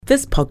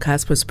This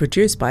podcast was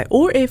produced by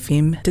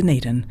ORFM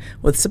Dunedin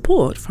with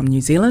support from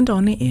New Zealand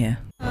On Air.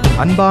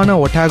 அன்பான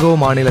ஒட்டாகோ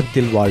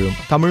மாநிலத்தில் வாழும்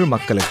தமிழ்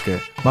மக்களுக்கு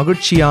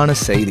மகிழ்ச்சியான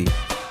செய்தி.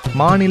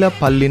 மாநில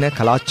பல்லின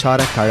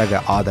கலாச்சார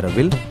கழக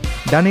ஆதரவில்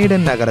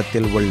டனேடன்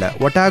நகரத்தில் உள்ள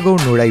ஒட்டாகோ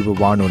நுழைவு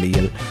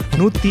வானொலியில்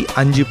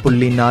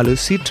 105.4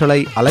 சீற்றலை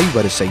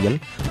அலைவரிசையில்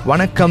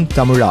வணக்கம்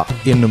தமிழா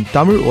என்னும்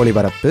தமிழ்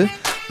ஒலிபரப்பு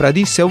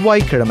பிரதி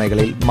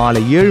செவ்வாய்க்கிழமைகளில்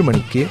மாலை 7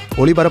 மணிக்கு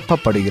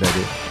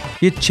ஒலிபரப்பப்படுகிறது.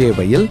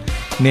 இச்சேவையில்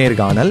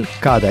நேர்காணல்,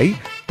 கதை,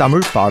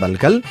 தமிழ்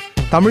பாடல்கள்,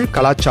 தமிழ்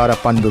கலாச்சார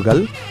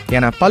பண்புகள்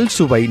என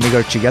பல்சுவை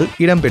நிகழ்ச்சிகள்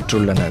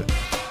இடம்பெற்றுள்ளனர்.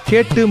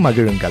 கேட்டு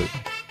மகிழுங்கள்.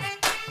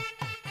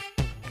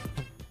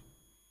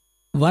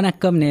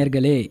 வணக்கம்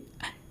நேர்களே,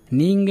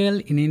 நீங்கள்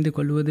இணைந்து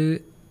கொள்வது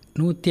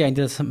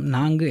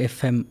 105.4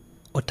 FM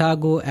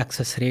ஒட்டாகோ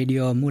ஆக்சஸ்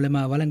ரேடியோ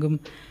மூலமாக வழங்கும்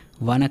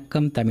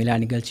வணக்கம் தமிழா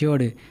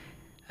நிகழ்ச்சியோடு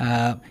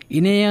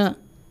இணைய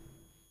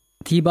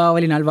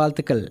தீபாவளி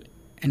நல்வாழ்த்துக்கள்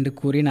என்று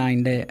கூறி நான்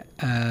இந்த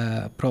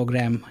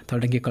ப்ரோக்ராம்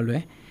தொடங்கிக்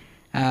கொள்வேன்.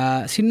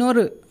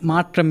 சின்னொரு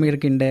மாற்றம்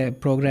இருக்கின்ற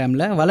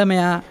ப்ரோக்ராமில்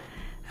வழமையாக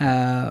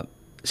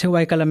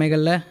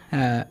செவ்வாய்க்கிழமைகளில்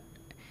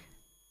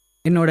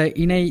என்னோட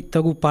இணை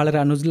தொகுப்பாளர்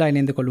நுஸ்லா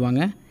இணைந்து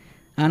கொள்வாங்க.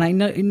 ஆனால்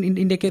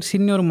இன்றைக்கு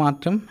சின்னொரு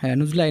மாற்றம்,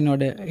 நுஸ்லா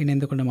என்னோட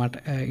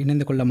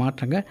இணைந்து கொள்ள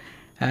மாற்றங்க.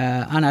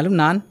 ஆனாலும்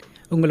நான்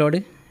உங்களோடு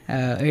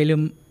 7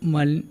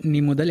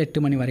 மணி முதல் 8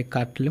 மணி வரை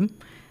காட்டிலும்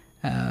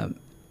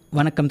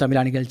வணக்கம்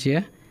தமிழா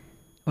நிகழ்ச்சியை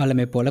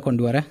வல்லமை போல்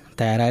கொண்டு வர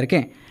தயாராக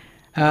இருக்கேன்.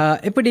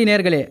 எப்படி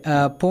நேர்களே,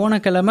 போன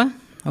கிழமை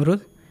ஒரு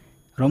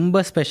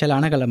ரொம்ப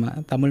ஸ்பெஷலான கிழமை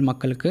தமிழ்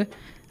மக்களுக்கு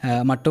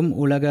மற்றும்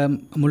உலகம்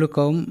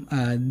முழுக்கவும்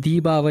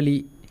தீபாவளி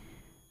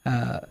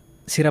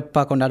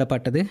சிறப்பாக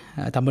கொண்டாடப்பட்டது.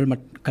 தமிழ்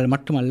மக்கள்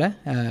மட்டுமல்ல,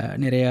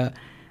 நிறைய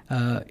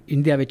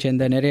இந்தியாவை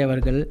சேர்ந்த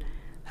நிறையவர்கள்,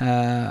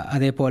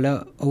 அதே போல்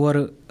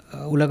ஒவ்வொரு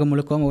உலகம்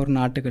முழுக்கவும் ஒவ்வொரு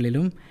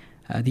நாட்டுகளிலும்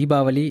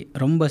தீபாவளி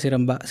ரொம்ப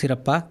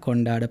சிறப்பாக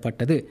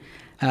கொண்டாடப்பட்டது.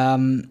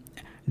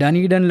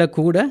 டனீடனில்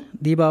கூட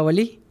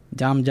தீபாவளி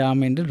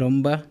ஜாம் என்று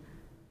ரொம்ப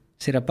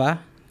சிறப்பாக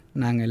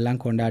நாங்கள் எல்லாம்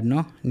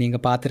கொண்டாடினோம்.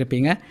 நீங்கள்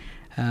பார்த்துருப்பீங்க.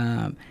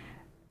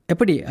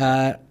 எப்படி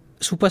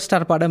சூப்பர்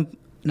ஸ்டார் படம்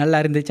நல்லா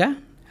இருந்துச்சா?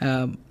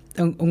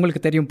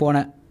 உங்களுக்கு தெரியும், போன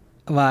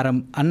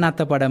வாரம்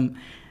அண்ணாத்த படம்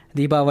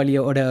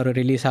தீபாவளியோட ஒரு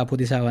ரிலீஸாக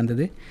புதுசாக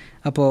வந்தது.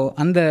 அப்போது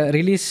அந்த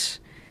ரிலீஸ்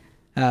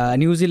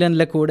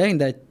நியூசிலாண்டில் கூட,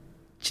 இந்த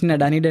சின்ன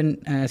டனீடன்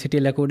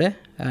சிட்டியில் கூட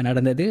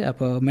நடந்தது.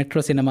 அப்போது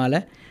மெட்ரோ சினிமாவில்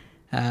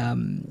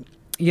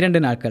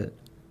 2 நாட்கள்,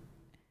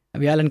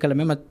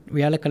 வியாழக்கிழமை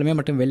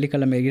மற்றும்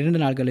வெள்ளிக்கிழமை 2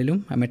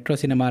 நாட்களிலும் மெட்ரோ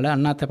சினிமாவில்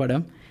அண்ணாத்த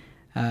படம்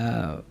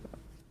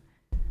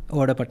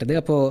ஓடப்பட்டது.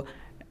 அப்போது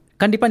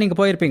கண்டிப்பாக நீங்கள்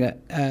போயிருப்பீங்க.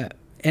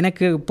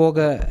 எனக்கு போக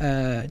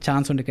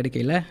சான்ஸ் ஒன்று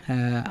கிடைக்கல.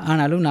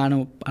 ஆனாலும்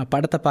நானும்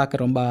படத்தை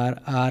பார்க்க ரொம்ப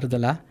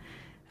ஆறுதலாக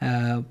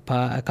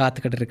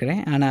காத்துக்கிட்டு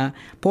இருக்கிறேன். ஆனால்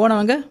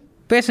போனவங்க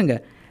பேசுங்க,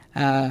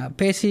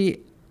 பேசி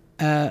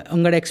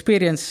உங்களோட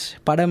எக்ஸ்பீரியன்ஸ்,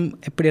 படம்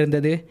எப்படி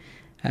இருந்தது,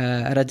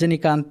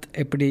 ரஜினிகாந்த்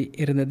எப்படி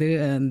இருந்தது,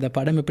 அந்த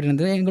படம் எப்படி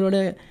இருந்தது, எங்களோட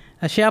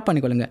ஷேர்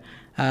பண்ணிக்கொள்ளுங்க.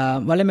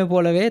 வல்லமை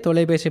போலவே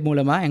தொலைபேசி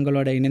மூலமாக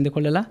எங்களோட இணைந்து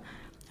கொள்ளலாம்.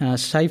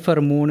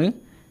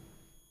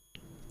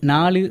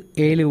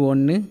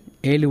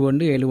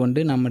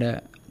 03-471-7171 நம்மளோட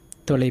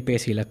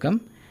தொலைபேசி இலக்கம்.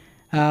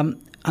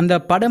 அந்த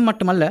படம்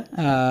மட்டுமல்ல,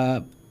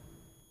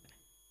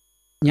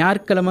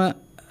 ஞாயிற்றுக்கிழமை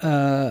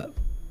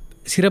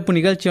சிறப்பு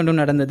நிகழ்ச்சி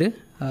ஒன்றும் நடந்தது.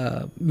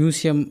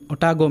 Museum,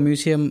 ஒட்டாகோ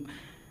museum.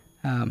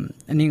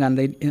 நீங்கள்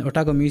அந்த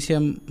ஒட்டாகோ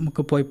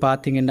மியூசியமுக்கு போய்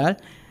பார்த்தீங்கன்னால்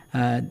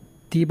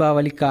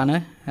தீபாவளிக்கான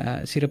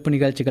சிறப்பு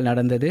நிகழ்ச்சிகள்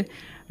நடந்தது.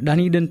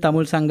 டனீடன்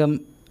தமிழ் சங்கம்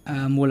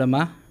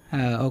மூலமாக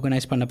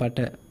ஆர்கனைஸ் பண்ணப்பட்ட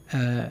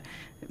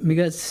மிக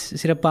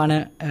சிறப்பான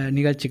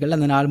நிகழ்ச்சிகள்.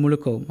 அந்த நாள்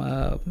முழுக்கவும்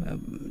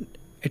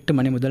 8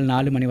 மணி முதல்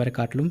 4 மணி வரை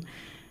காட்டிலும்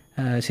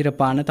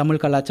சிறப்பான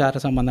தமிழ் கலாச்சார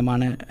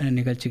சம்பந்தமான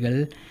நிகழ்ச்சிகள்,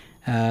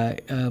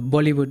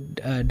 பாலிவுட்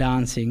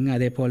டான்ஸிங்,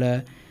 அதே போல்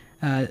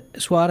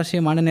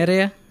சுவாரஸ்யமான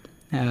நிறைய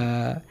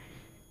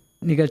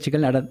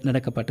நிகழ்ச்சிகள்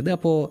நடக்கப்பட்டது.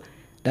 அப்போது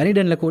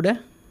டனீடனில் கூட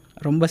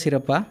ரொம்ப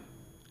சிறப்பாக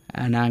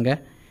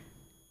நாங்கள்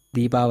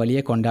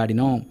தீபாவளியை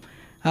கொண்டாடினோம்.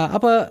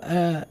 அப்போ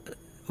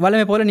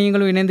வழமை போல்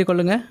நீங்களும் இணைந்து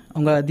கொள்ளுங்கள்.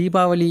 உங்கள்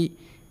தீபாவளி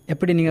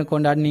எப்படி நீங்கள்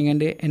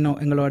கொண்டாடினீங்கன்னு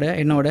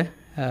என்னோட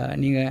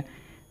நீங்கள்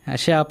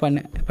ஷேர்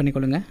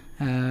பண்ணிக்கொள்ளுங்க.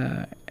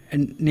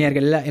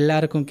 நேர்கள்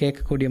எல்லாருக்கும்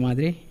கேட்கக்கூடிய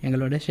மாதிரி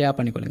எங்களோட ஷேர்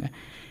பண்ணிக்கொள்ளுங்க.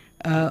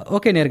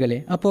 ஓகே நேர்களே,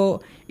 அப்போது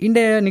இந்த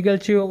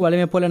நிகழ்ச்சியோ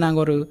வழமை போல்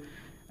நாங்கள் ஒரு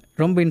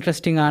ரொம்ப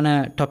இன்ட்ரெஸ்டிங்கான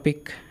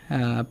டாபிக்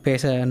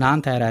பேச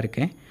நான் தயாராக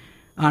இருக்கேன்.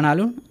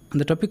 ஆனாலும்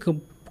அந்த டாபிக்கு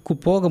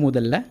போக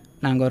முதல்ல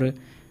நாங்கள் ஒரு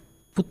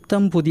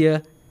புதிய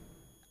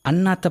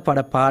அண்ணாத்த பட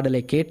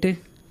பாடலை கேட்டு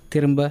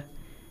திரும்ப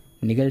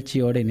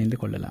நிகழ்ச்சியோடு இணைந்து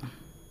கொள்ளலாம்.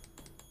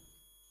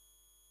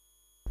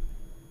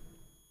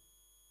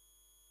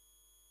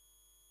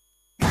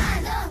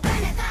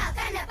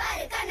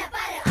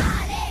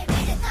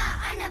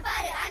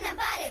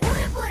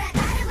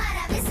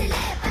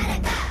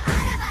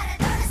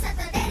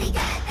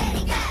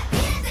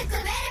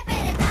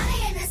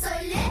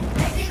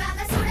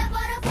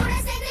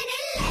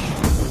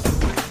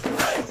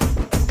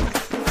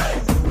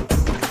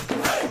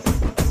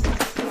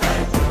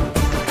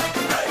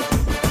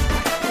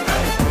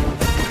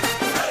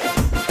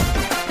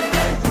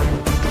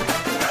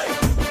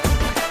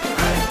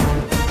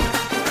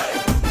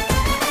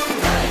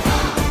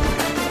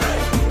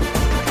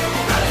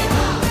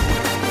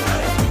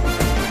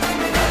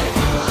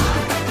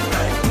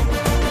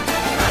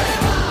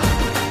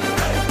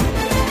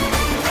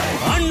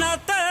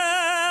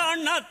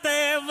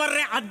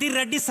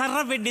 அதிரடி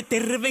சரவெடி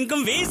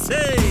தெருவெங்கும் வீசு.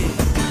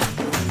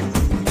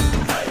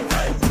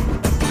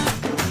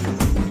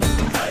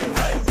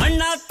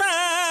 அண்ணாத்த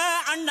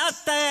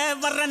அண்ணாத்த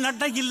வர்ற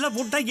நட இல்ல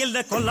உட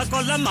இல்ல கொல்ல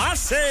கொல்ல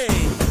மாசு.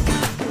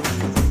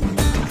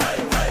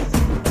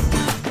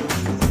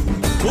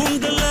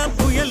 கூண்டுல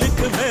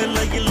புயலுக்கு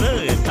வேலை இல்ல,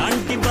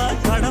 தாண்டி வா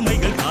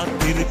கடமைகள்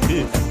காத்திருக்கு.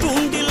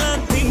 தூண்டில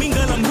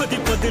திமிங்கலம்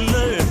மதிப்பதில்ல,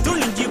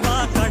 துணிஞ்சி வா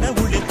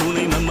கடவுளே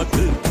துணை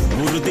நமக்கு.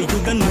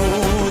 உறுதியுடன்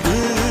மோது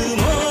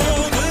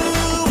மோது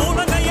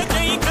உலகைய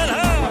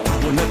ஜெயிக்கலாம்.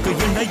 உனக்கு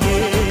என்ன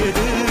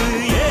ஏது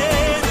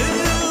ஏது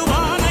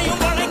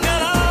வானையும்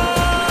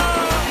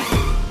வளைக்கலாம்.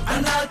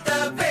 அண்ணாத்த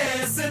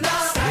பேசுனா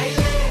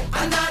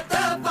அண்ணாத்த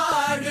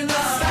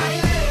பாடுனா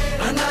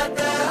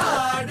அண்ணாத்த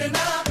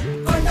ஆடுனா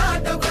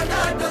கொண்டாட்டம்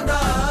கொண்டாட்டம்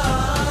தான்.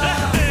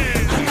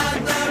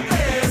 அண்ணாத்த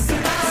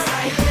பேசுனா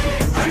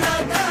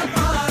அண்ணாத்த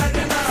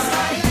பாடுனா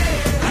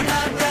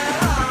அண்ணாத்த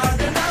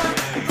ஆடுனா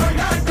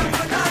கொண்டாட்டம்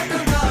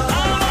கொண்டாட்டம் தான்.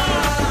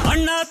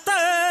 அண்ணாத்த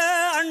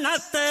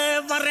அண்ணாத்த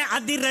வர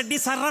அதிரடி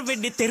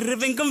சரவெடி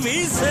தெருவெங்கும்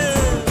வீசு.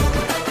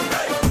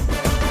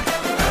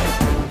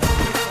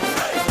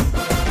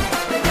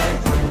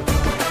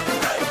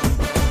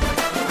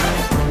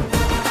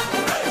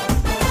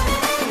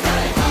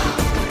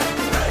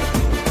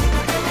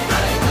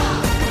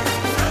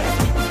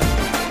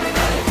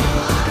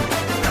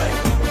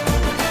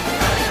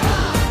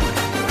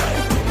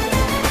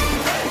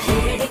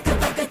 கீழடிக்கு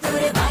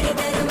பக்கத்தூரு வாரி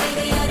தரும்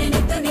வைகையாறு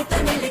நித்து நித்து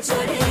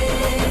நெல்லிச்சோறு.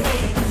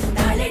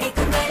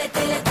 தாளடிக்கும்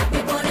காலத்துல தப்பி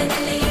போன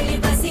நெல்லை எள்ளி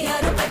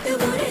பசியாறு பட்டு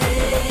ஊரு.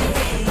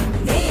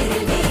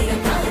 வேரில்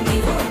வீரம் தாங்கி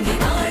ஓங்கி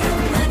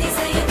வாழும்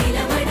அதிசய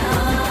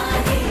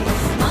நிலமடாதே.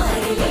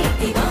 மாறில்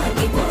ஏத்தி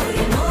வாங்கி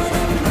போரில்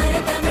மோதும்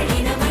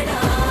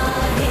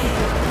மரத்தமிழினமடாதே.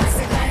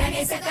 அசக்கார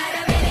நேசக்கார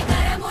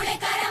வேலைக்கார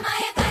மூளைக்கார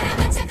மாயக்கார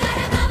மச்சக்கார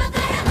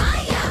காமக்கார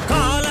மாயா.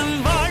 காலம்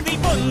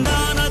வாழ்வில்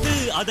பொந்தானது,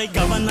 அதை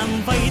கவனம்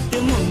வைத்து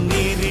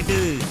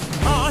முன்னேறிடு.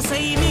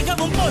 ஆசை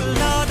மிகவும்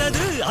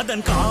பொல்லாதது,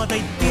 அதன் காதை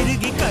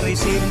திருகி கரை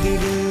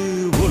சேர்ந்திடு.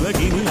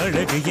 உலகின்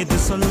அழகு எது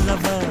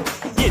சொல்லவா,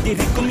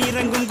 எதிரிக்கும்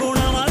இறங்கும்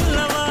குணம்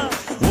அல்லவா.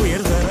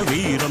 உயர்தர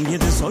வீரம்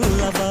எது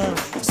சொல்லவா,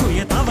 சுய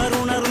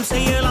தவறுணரும்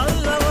செயல்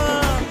அல்லவா.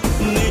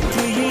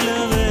 நெற்றியில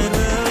வேற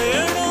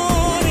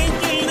வேணும்,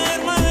 நெற்றில்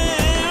நேர்ம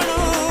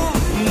வேணும்.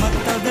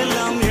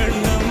 மற்றதெல்லாம்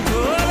எண்ணம்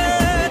போல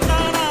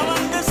தானா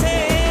வந்து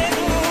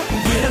சேரும்.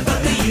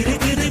 இறப்பது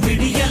இருக்குது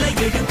விடியலை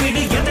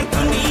எடுப்பிடு,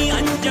 எதற்கும் நீ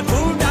அஞ்ச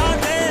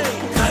கூடாது.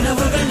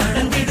 கனவுகள்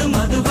நடந்திடும்,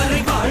 அதுவரை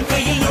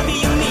வாழ்க்கையில்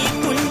நொடியும் நீ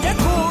துஞ்ச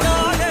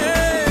கூடாது.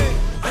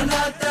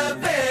 அண்ணாத்த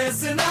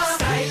பேசுனா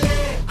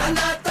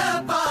அண்ணாத்த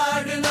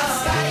பாடுனா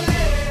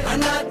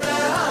அண்ணாத்த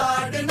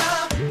ஆடுனா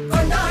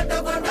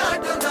கொண்டாட்டம்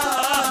கொண்டாட்டம்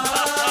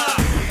தான்.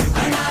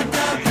 அண்ணாத்த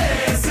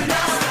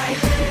பேசுனா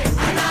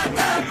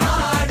அண்ணாத்த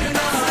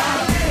பாடுனா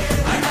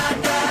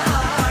அண்ணாத்த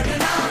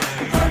ஆடுனா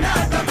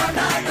கொண்டாட்டம்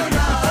கொண்டாட்டம்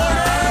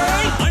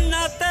தான்.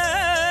 அண்ணாத்த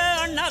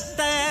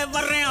அண்ணாத்த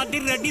வர்றேன்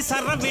அதிரடி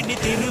சரவெடி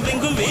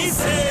திருவெங்கும்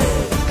வீசு.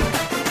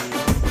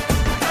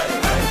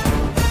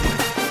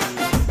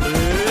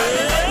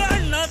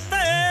 அண்ணாத்த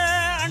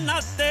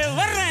அண்ணாத்த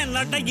வர்றேன்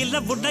நடையில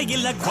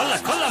புடையில கொல்ல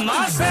கொல்ல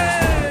மாசு.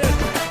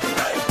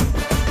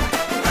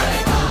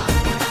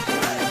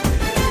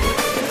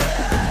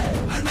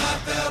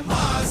 அண்ணாத்த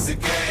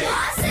மாசுக்கே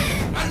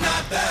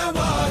அண்ணாத்த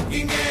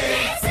வாக்கிங்கே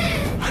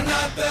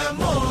அண்ணாத்த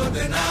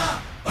மோதுனா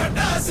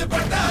பட்டாசு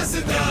பட்டாசு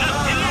தான்.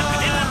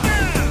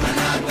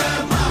 அண்ணாத்த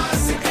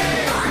மாசுக்கே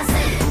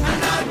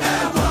அண்ணாத்த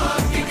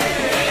வாக்கிங்கே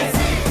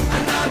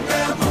அண்ணாத்த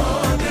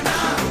மோதுனா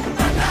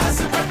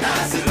பட்டாசு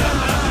பட்டாசு தான்.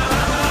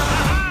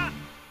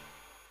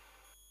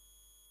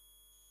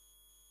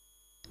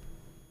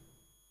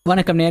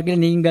 வணக்கம் நேயர்களே,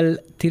 நீங்கள்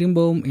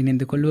திரும்பவும்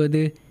இணைந்து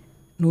கொள்வது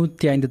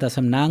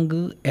 105.4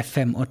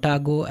 FM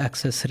ஒட்டாகோ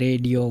ஆக்சஸ்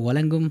ரேடியோ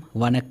வழங்கும்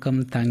வணக்கம்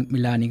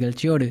தமிழா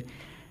நிகழ்ச்சியோடு.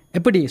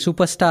 எப்படி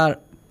சூப்பர் ஸ்டார்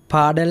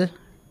பாடல்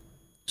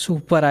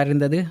சூப்பராக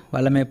இருந்தது.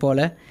 வழமை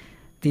போல்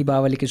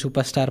தீபாவளிக்கு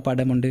சூப்பர் ஸ்டார்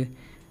படம் ஒன்று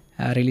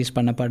ரிலீஸ்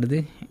பண்ணப்படுது.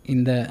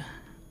 இந்த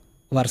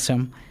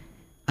வருஷம்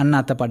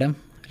அண்ணாத்த படம்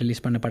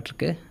ரிலீஸ்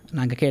பண்ணப்பட்டிருக்கு.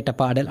 நாங்கள் கேட்ட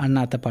பாடல்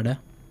அண்ணாத்த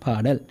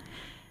பாடல்.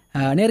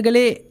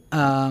 நேயர்களே,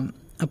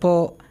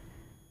 அப்போது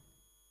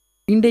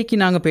இன்றைக்கு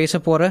நாங்கள் பேச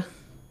போகிற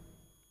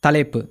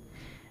தலைப்பு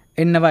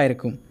என்னவாக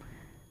இருக்கும்?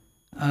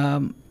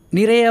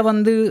 நிறைய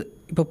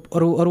இப்போ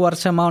ஒரு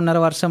வருஷமாக 1.5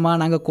 வருஷமாக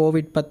நாங்கள்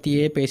கோவிட்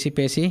பற்றியே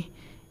பேசி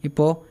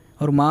இப்போது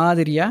ஒரு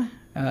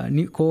மாதிரியாக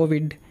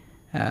கோவிட்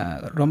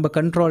ரொம்ப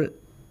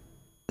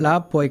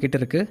கண்ட்ரோலாக போய்கிட்டு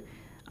இருக்குது.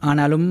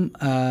 ஆனாலும்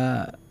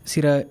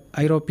சில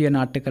ஐரோப்பிய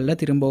நாட்டுகளில்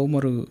திரும்பவும்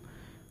ஒரு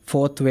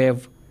 4th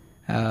வேவ்,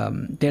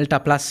 டெல்டா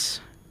ப்ளஸ்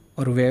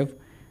ஒரு வேவ்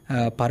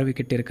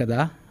பரவிக்கிட்டு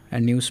இருக்கதா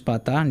நியூஸ்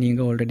பார்த்தா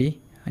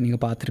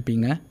நீங்கள்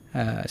பார்த்துருப்பீங்க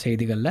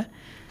செய்திகளில்.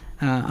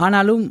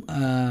 ஆனாலும்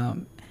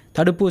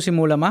தடுப்பூசி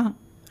மூலமாக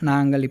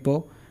நாங்கள்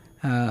இப்போது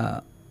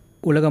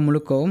உலகம்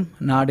முழுக்கவும்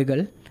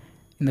நாடுகள்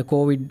இந்த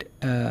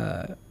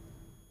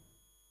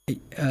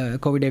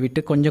கோவிடை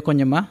விட்டு கொஞ்சம்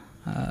கொஞ்சமாக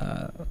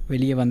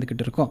வெளியே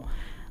வந்துக்கிட்டு இருக்கோம்.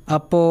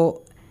 அப்போது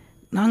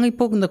நாங்கள்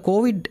இப்போது இந்த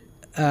கோவிட்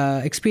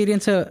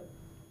எக்ஸ்பீரியன்ஸை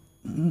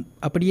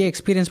அப்படியே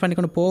எக்ஸ்பீரியன்ஸ்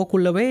பண்ணிக்கொண்டு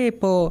போகக்குள்ளவே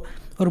இப்போது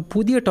ஒரு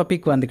புதிய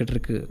டாபிக் வந்துக்கிட்டு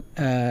இருக்குது.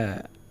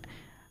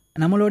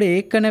 நம்மளோட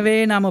ஏற்கனவே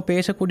நாம்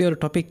பேசக்கூடிய ஒரு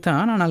டாபிக்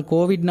தான், ஆனால்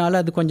கோவிட்னால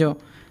அது கொஞ்சம்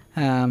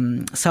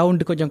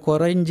சவுண்டு கொஞ்சம்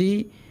குறைஞ்சி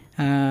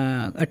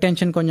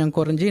அட்டென்ஷன் கொஞ்சம்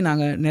குறைஞ்சி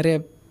நாங்கள் நிறைய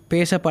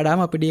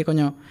பேசப்படாமல் அப்படியே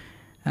கொஞ்சம்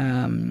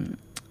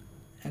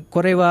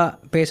குறைவாக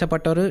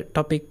பேசப்பட்ட ஒரு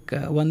டாபிக்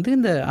வந்து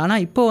இந்த.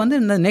 ஆனால் இப்போ வந்து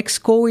இந்த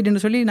நெக்ஸ்ட்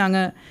கோவிட்னு சொல்லி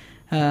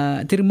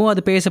நாங்கள் திரும்பவும்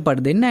அது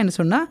பேசப்படுது. என்னன்னு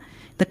சொன்னால்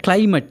இந்த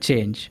கிளைமேட்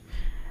சேஞ்ச்,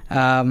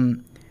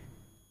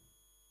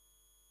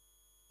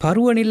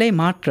 பருவநிலை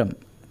மாற்றம்,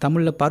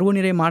 தமிழில்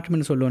பருவநிலை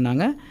மாற்றம்னு சொல்லுவோம்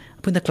நாங்கள்.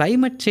 அப்போ இந்த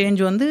கிளைமேட்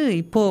சேஞ்ச் வந்து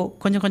இப்போது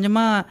கொஞ்சம்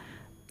கொஞ்சமாக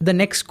இந்த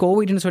நெக்ஸ்ட்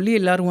கோவிட்னு சொல்லி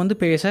எல்லோரும் வந்து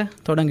பேச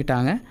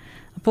தொடங்கிட்டாங்க.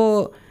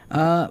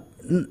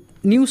 அப்போது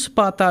நியூஸ்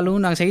பார்த்தாலும்,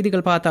 நாங்கள்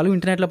செய்திகள் பார்த்தாலும்,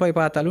 இன்டர்நெட்டில் போய்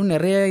பார்த்தாலும்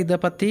நிறைய இதை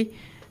பற்றி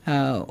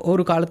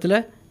ஒரு காலத்தில்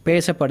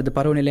பேசப்படுது.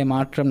 பருவநிலை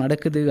மாற்றம்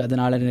நடக்குது,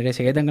 அதனால் நிறைய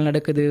சேதங்கள்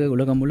நடக்குது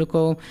உலகம்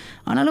முழுக்க.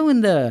 ஆனாலும்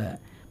இந்த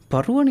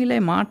பருவநிலை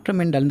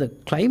மாற்றம் என்றால், இந்த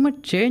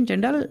கிளைமேட் சேஞ்ச்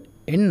என்றால்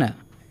என்ன,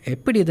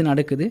 எப்படி இது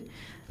நடக்குது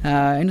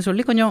என்று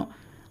சொல்லி கொஞ்சம்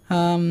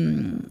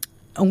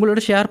உங்களோட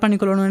ஷேர்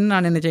பண்ணிக்கொள்ளணும்னு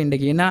நான் நினச்சேன்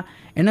இன்றைக்கி. ஏன்னா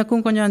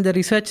எனக்கும் கொஞ்சம் அந்த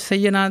ரிசர்ச்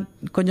செய்ய நான்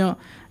கொஞ்சம்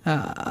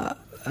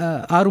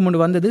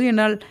ஆர்வம் வந்தது.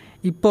 என்னால்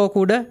இப்போது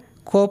கூட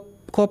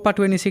கோப்பா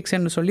 26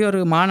 என்று சொல்லி ஒரு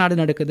மாநாடு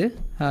நடக்குது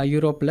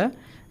யூரோப்பில்,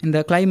 இந்த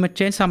கிளைமேட்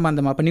சேஞ்ச்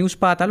சம்பந்தமாக. அப்போ நியூஸ்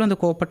பார்த்தாலும் அந்த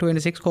கோப்பா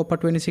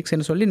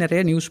 26 சொல்லி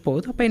நிறைய நியூஸ்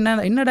போகுது. அப்போ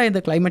என்னடா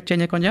இந்த கிளைமேட்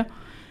சேஞ்சை கொஞ்சம்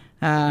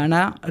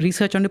நான்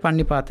ரிசர்ச் வந்து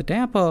பண்ணி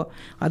பார்த்துட்டேன். அப்போது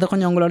அதை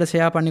கொஞ்சம் உங்களோட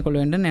ஷேர் பண்ணிக்கொள்ள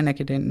வேண்டும்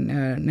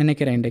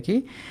நினைக்கிறேன் இன்றைக்கி.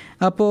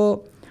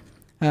 அப்போது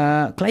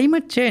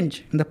கிளைமேட் சேஞ்ச்,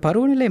 இந்த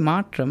பருவநிலை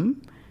மாற்றம்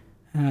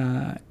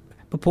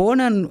இப்போ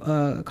போன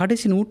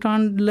கடைசி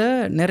நூற்றாண்டில்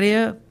நிறைய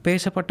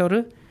பேசப்பட்ட ஒரு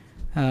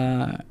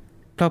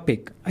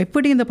டாபிக்.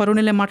 எப்படி இந்த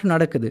பருவநிலை மாற்றம்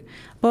நடக்குது?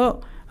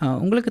 அப்போது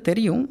உங்களுக்கு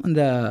தெரியும்,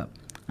 இந்த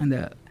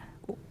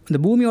இந்த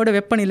பூமியோட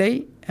வெப்பநிலை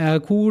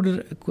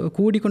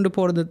கூடிக்கொண்டு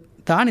போகிறது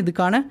தான்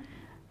இதுக்கான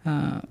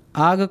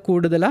ஆக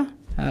கூடுதலாக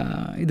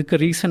இதுக்கு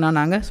ரீசனாக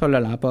நாங்கள்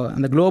சொல்லலாம். அப்போ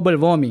அந்த குளோபல்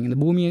வார்மிங், இந்த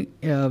பூமி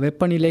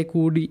வெப்பநிலை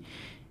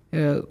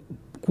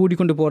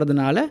கூடிக்கொண்டு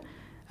போகிறதுனால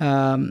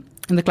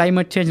இந்த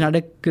கிளைமேட் சேஞ்ச்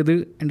நடக்குது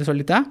என்று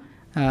சொல்லித்தான்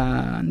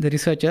இந்த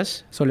ரிசர்ச்சர்ஸ்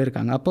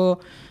சொல்லியிருக்காங்க. அப்போது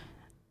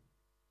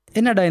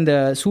என்னடா, இந்த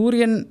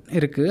சூரியன்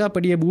இருக்குது,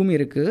 அப்படியே பூமி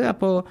இருக்குது.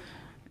 அப்போது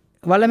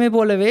வளமை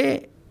போலவே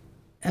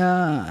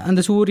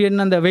அந்த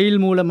சூரியன் அந்த வெயில்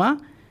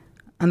மூலமாக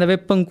அந்த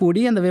வெப்பம்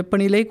கூடி அந்த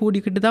வெப்பநிலை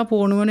கூடிக்கிட்டு தான்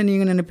போகணும்னு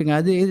நீங்கள் நினைப்பீங்க.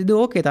 இது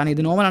ஓகே தானே,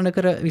 இது நார்மல்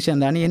நடக்கிற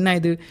விஷயம் தானே, என்ன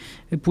இது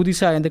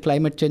புதுசாக எந்த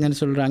கிளைமேட் சேஞ்சுன்னு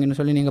சொல்கிறாங்கன்னு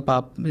சொல்லி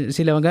நீங்கள்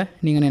சிலவங்க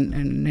நீங்கள்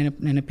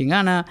நினைப்பீங்க.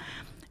 ஆனால்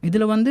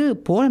இதில் வந்து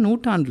போன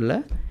நூற்றாண்டில்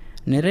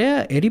நிறைய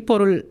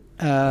எரிபொருள்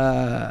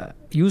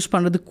யூஸ்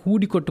பண்ணுறது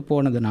கூடிக்கொட்டு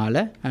போனதுனால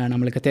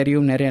நம்மளுக்கு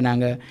தெரியும், நிறைய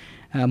நாங்கள்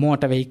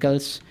மோட்டார்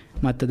வெஹிக்கல்ஸ்,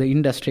 மற்றது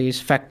இண்டஸ்ட்ரீஸ்,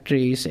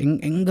 ஃபேக்ட்ரிஸ்,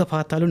 எங்கே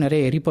பார்த்தாலும்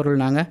நிறைய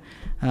எரிபொருள் நாங்கள்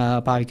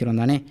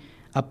பாவிக்கிறோம் தானே.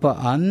 அப்போ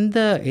அந்த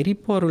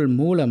எரிபொருள்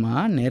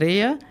மூலமாக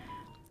நிறைய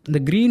இந்த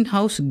க்ரீன்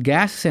ஹவுஸ்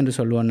கேஸ் என்று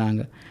சொல்லுவோம்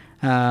நாங்கள்,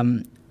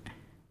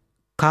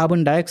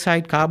 carbon di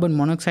oxide, carbon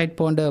monoxide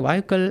போன்ற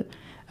வாயுக்கள்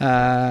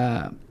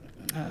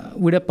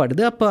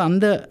விடப்படுது. அப்போ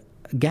அந்த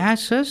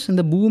கேஸஸ்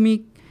இந்த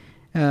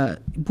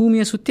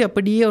பூமியை சுற்றி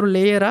அப்படியே ஒரு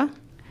லேயராக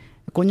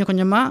கொஞ்சம்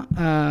கொஞ்சமாக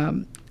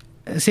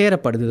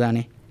சேரப்படுது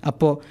தானே.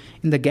 அப்போது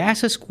இந்த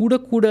கேஸஸ்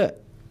கூட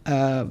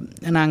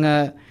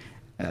நாங்கள்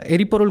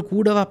எரிபொருள்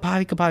கூடவா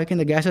பாவிக்க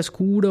இந்த கேஸஸ்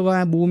கூடவா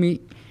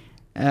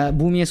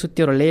பூமியை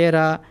சுற்றி ஒரு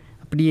லேயராக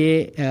அப்படியே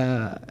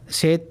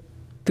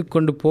சேர்த்து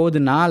கொண்டு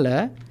போவதுனால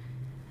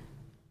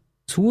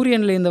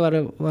சூரியன்லேருந்து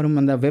வரும்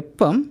அந்த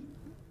வெப்பம்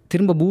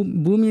திரும்ப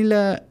பூமியில்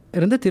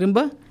இருந்து திரும்ப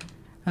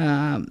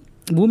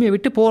பூமியை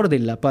விட்டு போகிறது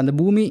இல்லை. அப்போ அந்த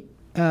பூமி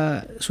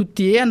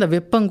சுற்றியே அந்த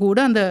வெப்பம் கூட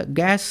அந்த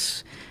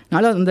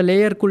கேஸ்னால அந்த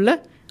லேயருக்குள்ளே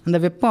அந்த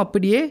வெப்பம்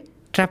அப்படியே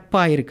ட்ரப்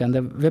ஆகிருக்கு. அந்த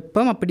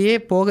வெப்பம் அப்படியே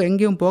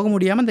எங்கேயும் போக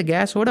முடியாமல் அந்த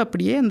கேஸோடு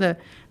அப்படியே அந்த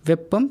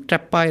வெப்பம்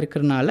ட்ரப்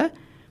ஆகிருக்கிறதுனால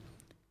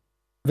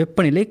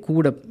வெப்பநிலை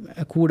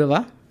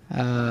கூடவா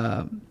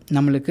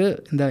நம்மளுக்கு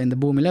இந்த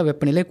பூமியில்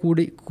வெப்பநிலை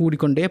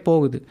கூடிக்கொண்டே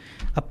போகுது.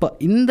 அப்போ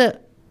இந்த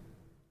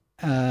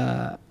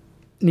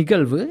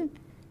நிகழ்வு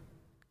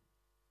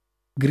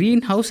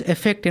க்ரீன் ஹவுஸ்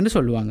எஃபெக்ட் என்று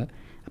சொல்லுவாங்க.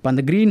 அப்போ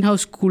அந்த க்ரீன்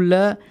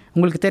ஹவுஸ்க்குள்ளே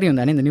உங்களுக்கு தெரியும்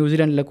தானே, இந்த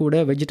நியூசிலாண்டில் கூட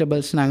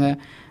வெஜிடபிள்ஸ் நாங்கள்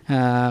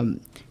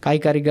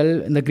காய்கறிகள்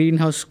இந்த க்ரீன்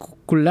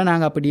ஹவுஸ்க்குள்ளே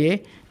நாங்கள் அப்படியே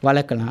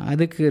வளர்க்கலாம்.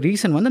 அதுக்கு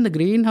ரீசன் வந்து அந்த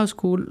க்ரீன்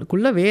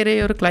ஹவுஸ்க்குள்ளே வேறே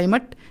ஒரு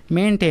கிளைமேட்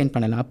மெயின்டைன்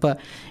பண்ணலாம். அப்போ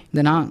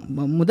இந்த நான்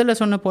முதல்ல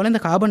சொன்ன போல்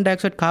இந்த carbon di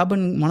oxide,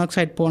 carbon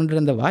monoxide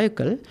போன்ற இந்த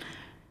வாயுக்கள்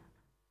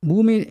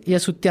பூமியை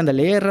சுற்றி அந்த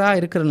லேயராக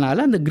இருக்கிறதுனால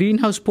அந்த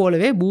க்ரீன் ஹவுஸ்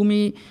போலவே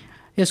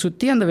பூமியை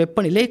சுற்றி அந்த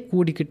வெப்பநிலை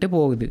கூடிக்கிட்டு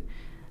போகுது.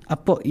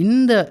 அப்போது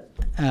இந்த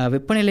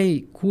வெப்பநிலை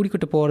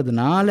கூடிக்கிட்டு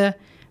போகிறதுனால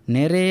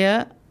நிறைய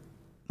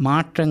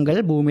மாற்றங்கள்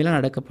பூமியில்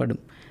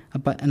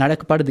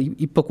நடக்கப்படுது,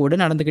 இப்போ கூட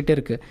நடந்துக்கிட்டே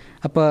இருக்குது.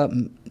 அப்போ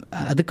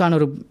அதுக்கான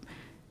ஒரு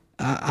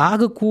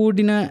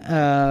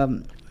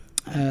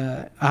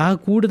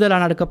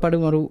கூடுதலாக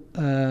நடக்கப்படும் ஒரு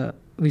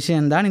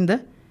விஷயந்தான் இந்த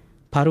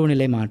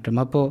பருவநிலை மாற்றம்.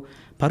 அப்போது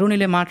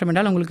பருவநிலை மாற்றம்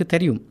என்றால் உங்களுக்கு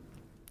தெரியும்,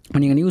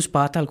 நீங்கள் நியூஸ்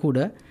பார்த்தால் கூட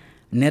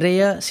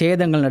நிறைய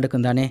சேதங்கள்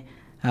நடக்கும் தானே.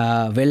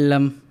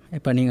 வெள்ளம்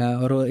இப்போ நீங்கள்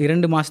ஒரு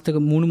 3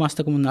 மாதத்துக்கு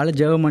முன்னால்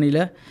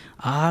ஜெர்மனியில்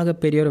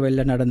ஆகப்பெரிய ஒரு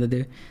வெள்ளம் நடந்தது,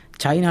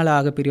 சைனாவில்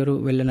ஆகப்பெரிய ஒரு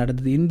வெள்ளம்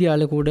நடந்தது,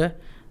 இந்தியாவில் கூட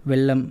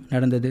வெள்ளம்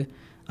நடந்தது.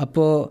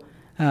 அப்போது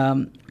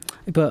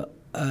இப்போ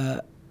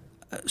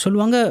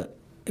சொல்லுவாங்க,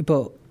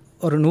 இப்போது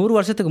ஒரு 100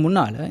 வருஷத்துக்கு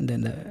முன்னால்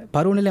இந்த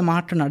பருவநிலை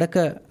மாற்றம்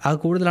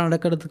கூடுதலாக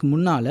நடக்கிறதுக்கு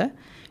முன்னால்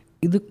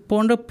இது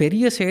போன்ற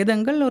பெரிய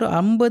சேதங்கள் ஒரு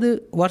 50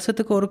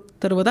 வருஷத்துக்கு ஒரு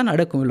தடவை தான்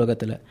நடக்கும்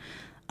உலகத்தில்.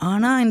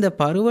 ஆனால் இந்த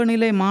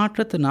பருவநிலை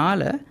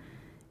மாற்றத்தினால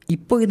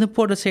இப்போ இது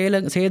போன்ற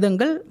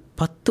சேதங்கள்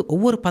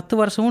ஒவ்வொரு 10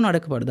 வருஷமும்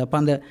நடக்கப்படுது. அப்போ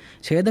அந்த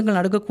சேதங்கள்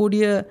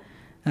நடக்கக்கூடிய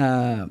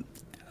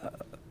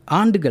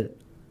ஆண்டுகள்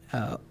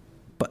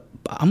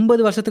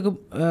 50 வருஷத்துக்கு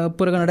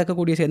பிறகு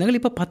நடக்கக்கூடிய சேதங்கள்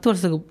இப்போ 10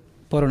 வருஷத்துக்கு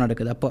பிறகு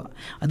நடக்குது. அப்போ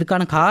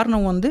அதுக்கான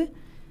காரணம்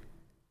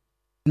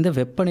இந்த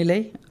வெப்பநிலை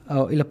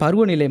இல்லை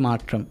பருவநிலை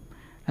மாற்றம்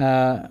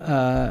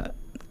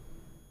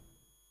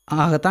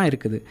ஆகத்தான்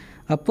இருக்குது.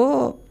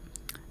 அப்போது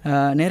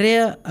நிறைய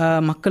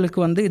மக்களுக்கு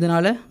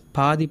இதனால்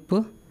பாதிப்பு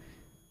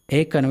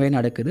ஏற்கனவே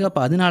நடக்குது. அப்போ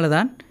அதனால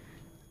தான்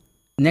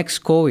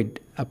நெக்ஸ்ட் கோவிட்.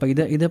 அப்போ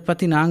இதை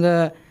பற்றி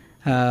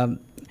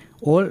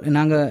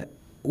நாங்கள்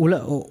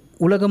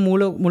உலகம்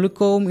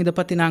முழுக்கவும் இதை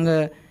பற்றி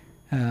நாங்கள்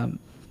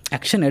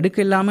ஆக்ஷன் எடுக்க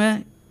இல்லாமல்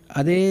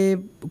அதே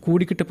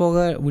கூடிக்கிட்டு போக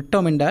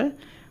விட்டோம் என்றால்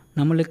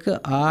நம்மளுக்கு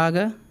ஆக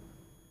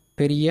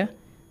பெரிய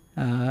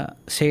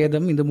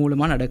சேதம் இது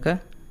மூலமாக நடக்க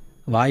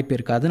வாய்ப்பு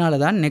இருக்குது. அதனால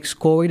தான் நெக்ஸ்ட்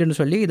கோவிட்னு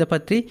சொல்லி இதை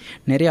பற்றி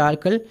நிறைய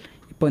ஆட்கள்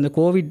இப்போ இந்த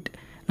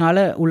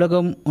கோவிட்னால்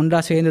உலகம்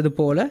ஒன்றாக சேர்ந்தது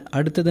போல்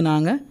அடுத்தது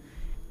நாங்கள்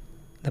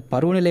இந்த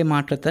பருவநிலை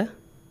மாற்றத்தை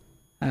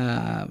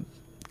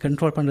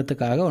கண்ட்ரோல்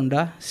பண்ணுறதுக்காக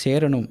ஒன்றாக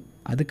சேரணும்.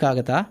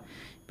 அதுக்காகத்தான்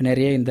இப்போ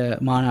நிறைய இந்த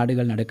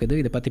மாநாடுகள் நடக்குது,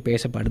 இதை பற்றி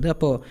பேசப்படுது.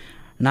 அப்போது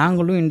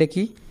நாங்களும்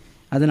இன்றைக்கி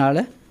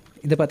அதனால்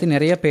இதை பற்றி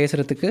நிறைய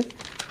பேசுகிறதுக்கு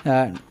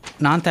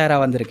நான்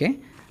தயாராக வந்திருக்கேன்.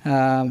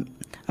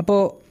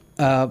 அப்போது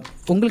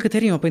உங்களுக்கு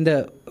தெரியும், இப்போ இந்த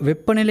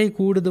வெப்பநிலை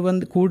கூடுறது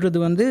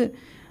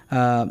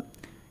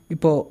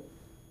இப்போது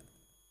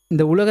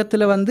இந்த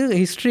உலகத்தில்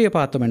ஹிஸ்ட்ரியை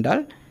பார்த்தோம்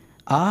என்றால்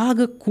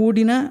ஆக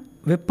கூடின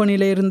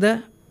வெப்பநிலை இருந்த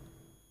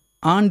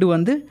ஆண்டு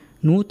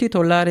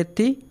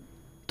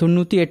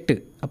 1998.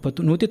 அப்போ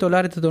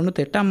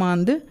 1998ஆம்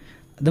ஆண்டு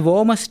த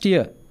வார்மஸ்ட்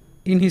இயர்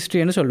இன்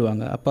ஹிஸ்ட்ரின்னு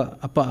சொல்லுவாங்க.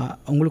 அப்போ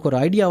உங்களுக்கு ஒரு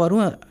ஐடியா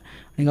வரும்,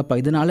 நீங்கள் அப்போ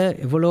இதனால்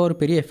எவ்வளோ ஒரு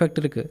பெரிய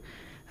எஃபெக்ட் இருக்குது.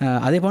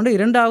 அதே போன்று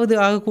 2வது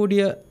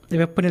ஆகக்கூடிய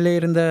வெப்பநிலை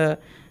இருந்த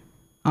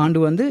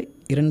ஆண்டு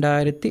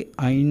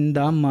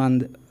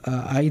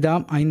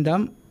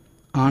 2005ஆம்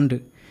ஆண்டு.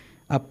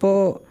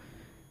 அப்போது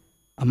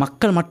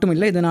மக்கள் மட்டும்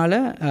இல்லை, இதனால்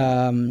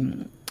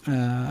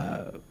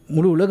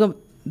முழு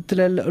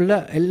உலகத்தில் உள்ள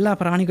எல்லா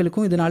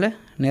பிராணிகளுக்கும் இதனால்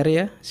நிறைய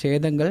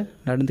சேதங்கள்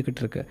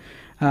நடந்துக்கிட்டு இருக்கு.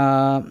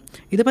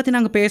 இதை பற்றி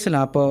நாங்கள்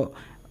பேசலாம். அப்போது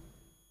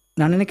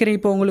நான் நினைக்கிறேன்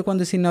இப்போ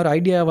உங்களுக்கு சின்ன ஒரு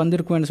ஐடியா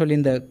வந்திருக்கும்னு சொல்லி,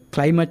 இந்த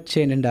கிளைமேட்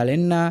சேஞ்ச் என்றால்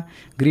என்ன,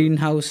 க்ரீன்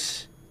ஹவுஸ்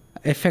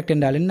எஃபெக்ட்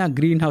என்றால் என்ன,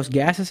 க்ரீன் ஹவுஸ்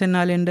கேஸஸ்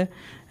என்னால்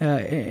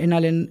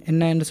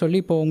என்ன என்று சொல்லி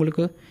இப்போ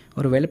உங்களுக்கு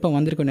ஒரு விளப்பம்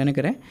வந்திருக்குன்னு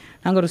நினைக்கிறேன்.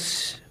 நாங்கள் ஒரு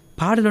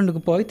பாடல்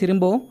ஒன்றுக்கு போய்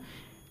திரும்பவும்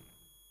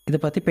இதை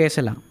பற்றி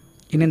பேசலாம்.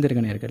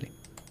 இணைந்திருக்க நேயர்களே.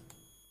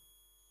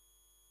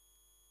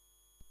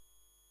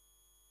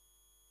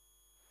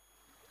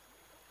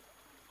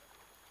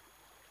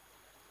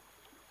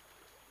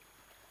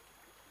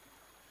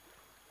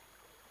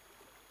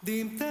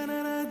 Dim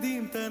tanana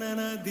dim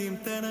tanana dim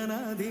tanana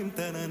dim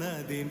tanana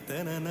dim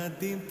tanana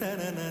dim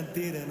tanana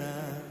dirana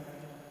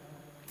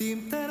dim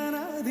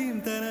tanana dim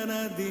tanana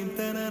dim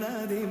tanana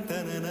dim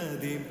tanana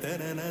dim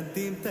tanana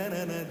dim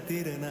tanana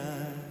dirana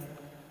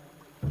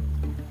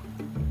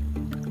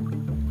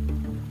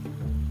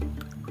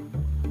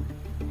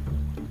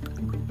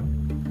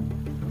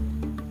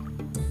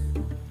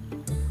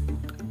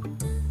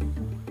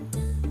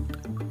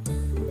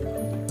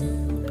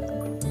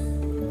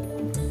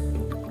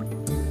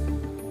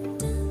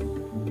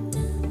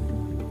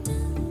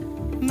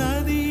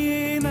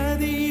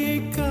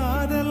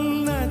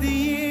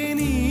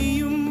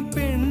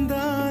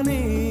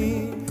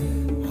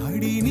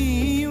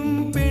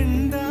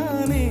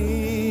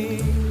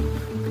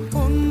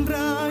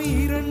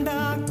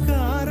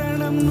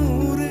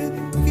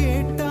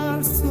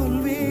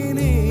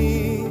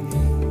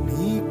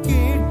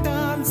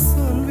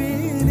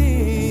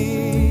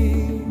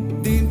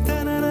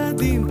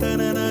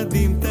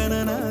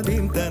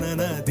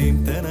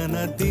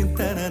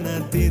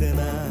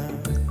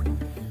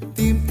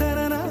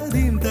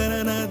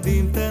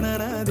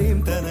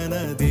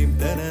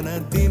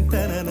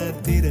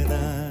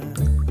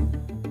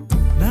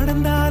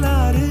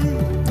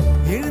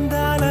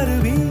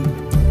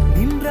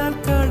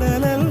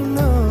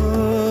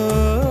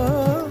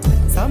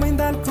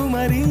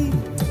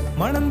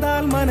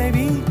மணந்தால்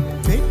மனைவி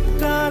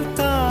பெற்றால்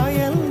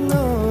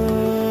தாயல்லோ.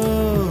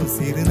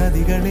 சிறு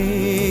நதிகளே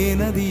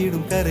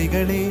நதியிடும்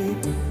கரைகளே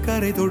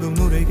கரை தொடும்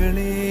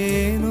நுரைகளே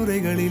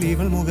நுரைகளில்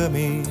இவள்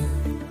முகமே.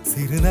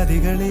 சிறு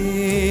நதிகளே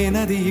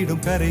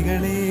நதியிடும்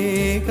கரைகளே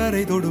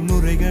கரை தொடும்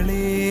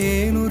நுரைகளே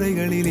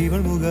நுரைகளில்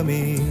இவள்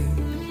முகமே.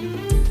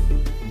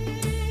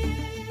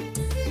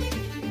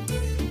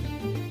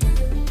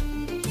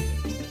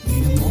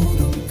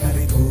 தினமோதும்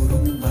கரை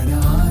தோறும்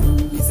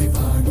மனாரும் இசை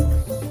பாடும்.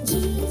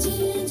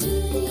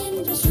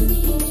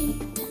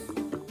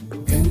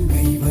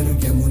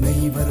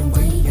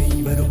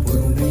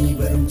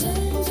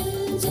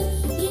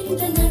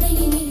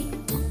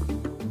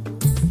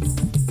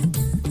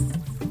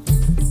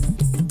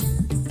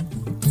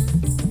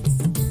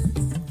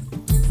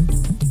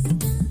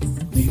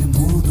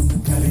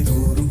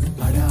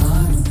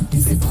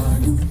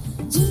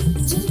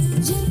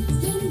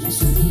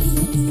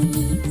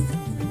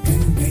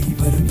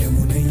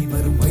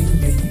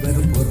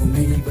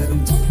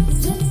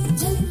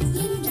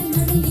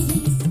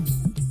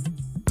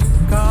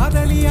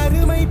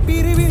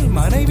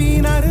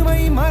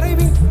 தனிமை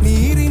மறைவில்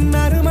நீரின்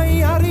அருமை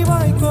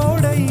அறிவாய்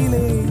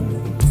கோடையிலே.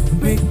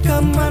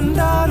 வெட்கம்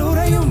வந்தால்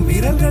உறையும்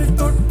விரல்கள்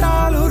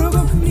தொட்டால்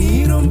உருகும்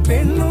நீரும்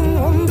பெண்ணும்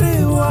ஒன்று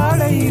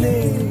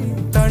வாடையிலே.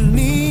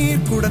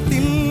 தண்ணீர்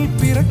குடத்தில்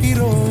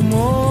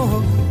பிறக்கிறோமோ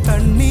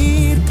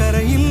தண்ணீர்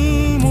கரையில்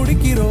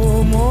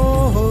முடிக்கிறோமோ.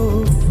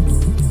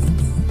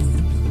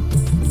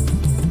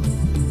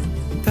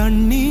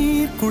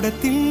 தண்ணீர்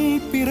குடத்தில்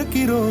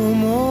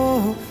பிறக்கிறோமோ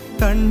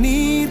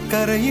தண்ணீர்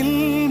கரையில்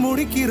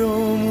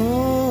முடிக்கிறோமோ.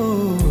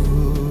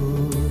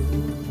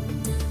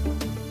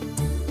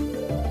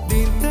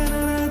 தீம்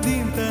தனன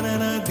தீம்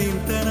தனன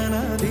தீம் தனன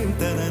தீம்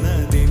தனன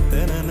தீம்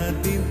தனன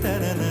தீம்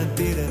தனன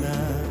திரனா.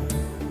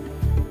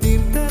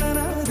 தீம் தனன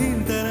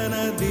தீம் தனன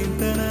தீம்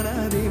தனன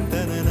தீம்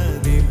தனன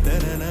தீம்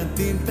தனன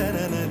தீம்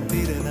தனன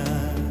திரனா.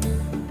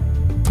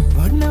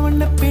 வண்ண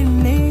வண்ண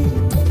பெண்ணே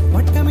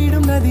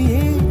வட்டமிடும்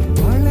நதியே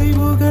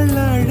வளைவுகள்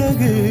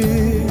அழகு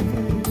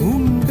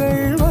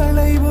உங்கள்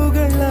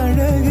வளைவுகள்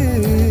அழகு.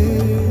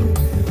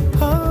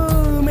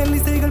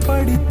 மெல்லிசைகள்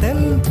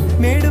படித்தல்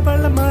மேடு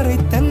பள்ளம்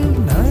மறைத்தல்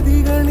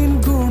நதிகளின்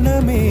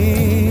குணமே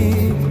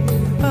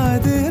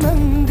அது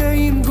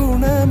நங்கையின்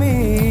குணமே.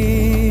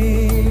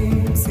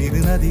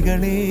 சிறு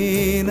நதிகளே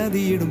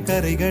நதியிடும்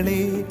கரைகளே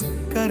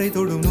கரை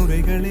தொடும்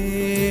நுரைகளே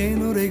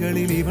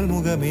நுரைகளில் இவள்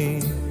முகமே.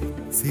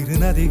 சிறு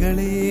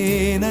நதிகளே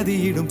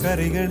நதியிடும்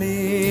கரைகளே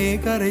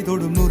கரை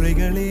தொடும்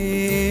நுரைகளே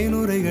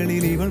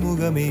நுரைகளில் இவள்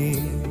முகமே.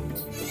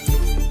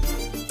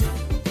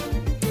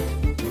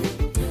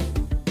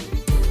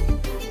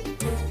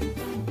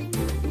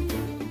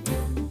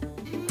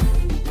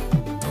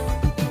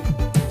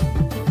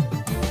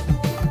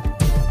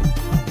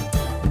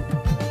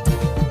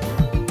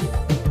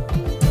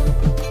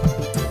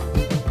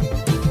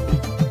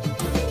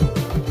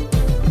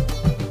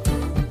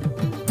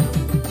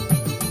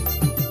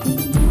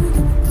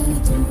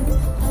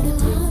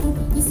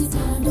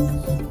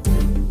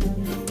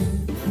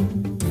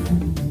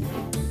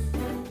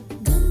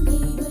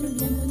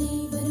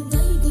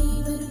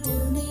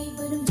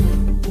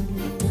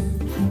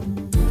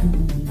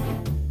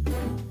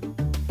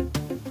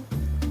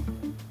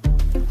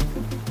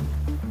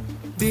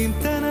 Dim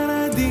tanana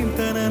dim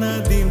tanana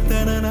dim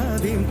tanana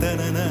dim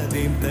tanana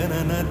dim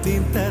tanana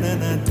dim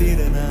tanana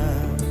tirana.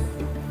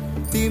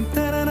 Dim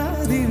tanana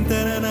dim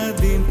tanana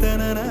dim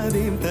tanana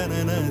dim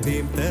tanana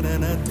dim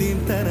tanana dim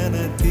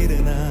tanana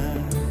tirana.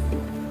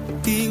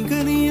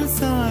 தீங்கனியில்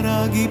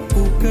சாராகி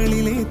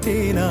பூக்களிலே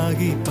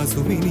தேனாகி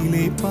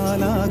பசுவினிலே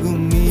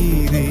பாலாகும்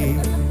நீரே.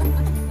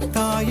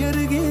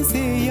 தாயருகே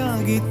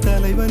சேயாகி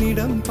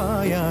தலைவனிடம்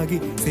பாயாகி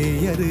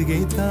சேயருகே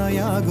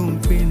தாயாகும்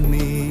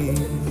பெண்ணே.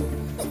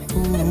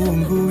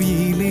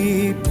 பூங்குயிலே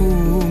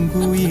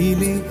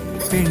பூங்குயிலே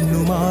பெண்ணு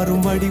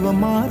மாறும்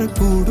வடிவம்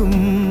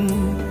மாறக்கூடும்.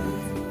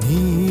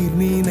 நீர்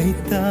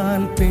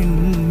நினைத்தால் பெண்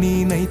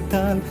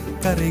நினைத்தால்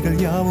கரைகள்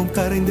யாவும்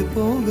கரைந்து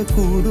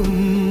போகக்கூடும்.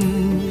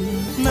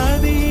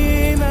 நதியே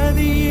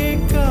நதியே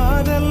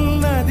காதல்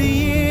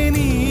நதியே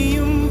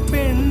நீயும்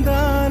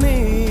பெண்தானே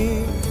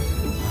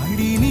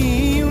அடி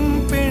நீயும்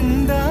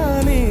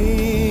பெண்தானே.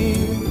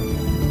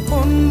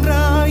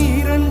 ஒன்றா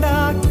இரண்டா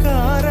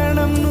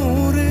காரணம்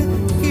 100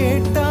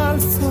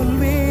 கேட்டால்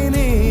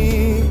சொல்வேனே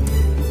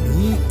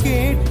நீ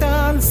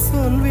கேட்டால்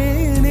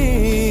சொல்வேனே.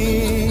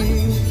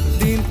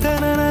 தீம்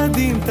தனன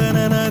தீம்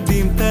தனன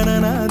தீம்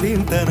தனன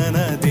தீம் தனன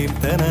தீம்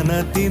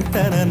தனன தீம்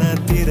தனன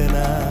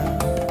திரனா.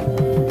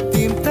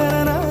 தீம்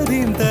தனன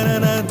தீம்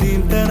தனன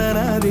தீம் தனன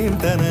தீம்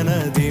தனன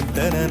தீம்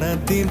தனன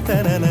தீம்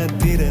தனன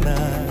திரனா.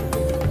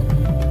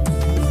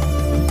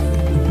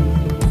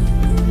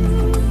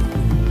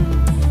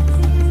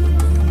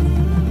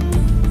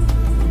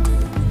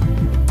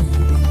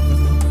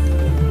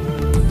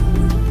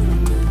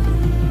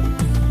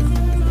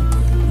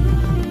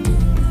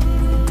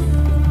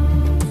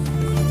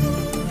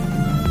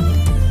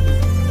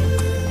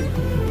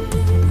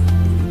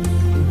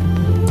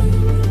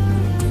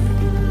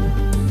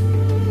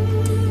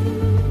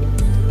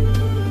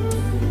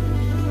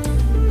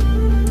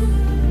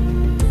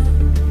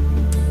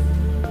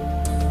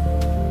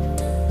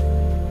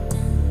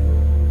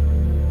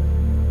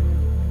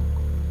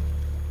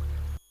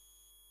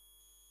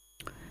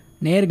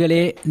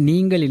 நேர்களே,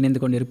 நீங்கள் இணைந்து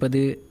கொண்டிருப்பது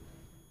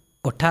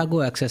ஒட்டாகோ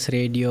ஆக்சஸ்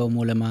ரேடியோ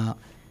மூலமாக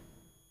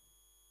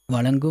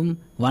வழங்கும்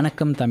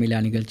வணக்கம் தமிழா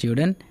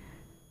நிகழ்ச்சியுடன்.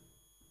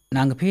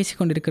 நாங்கள்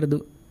பேசிக்கொண்டிருக்கிறது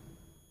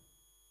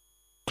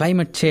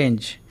கிளைமேட்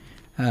சேஞ்ச்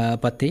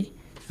பற்றி.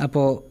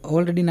 அப்போது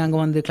ஆல்ரெடி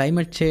நாங்கள்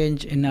கிளைமேட்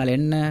சேஞ்ச் என்னால்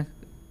என்ன,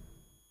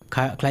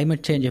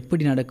 கிளைமேட் சேஞ்ச்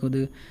எப்படி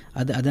நடக்குது,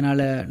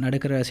 அதனால்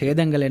நடக்கிற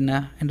சேதங்கள்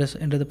என்ன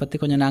என்றதை பற்றி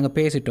கொஞ்சம் நாங்கள்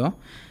பேசிட்டோம்.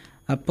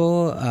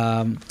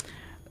 அப்போது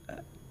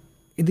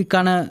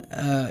இதுக்கான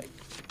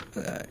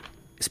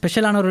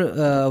ஸ்பெஷலான ஒரு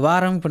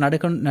வாரம் இப்போ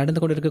நடந்து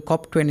கொண்டு இருக்குது.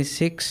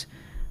 COP26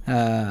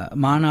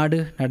 மாநாடு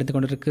நடந்து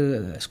கொண்டு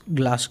இருக்குது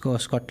கிளாஸ்கோ,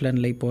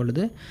 ஸ்காட்லாண்டில்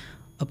இப்பொழுது.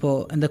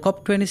 அப்போது இந்த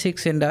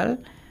COP26 என்றால்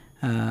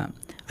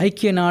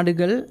ஐக்கிய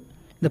நாடுகள்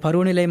இந்த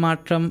பருவநிலை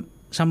மாற்றம்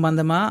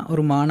சம்பந்தமாக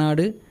ஒரு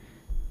மாநாடு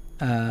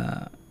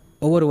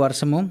ஒவ்வொரு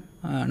வருஷமும்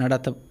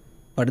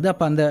நடத்தப்படுது.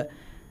 அப்போ அந்த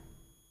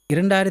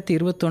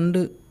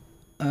 2021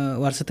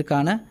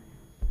 வருஷத்துக்கான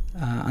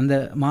அந்த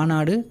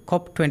மாநாடு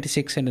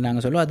COP26 என்று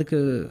நாங்கள் சொல்லுவோம். அதுக்கு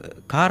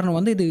காரணம்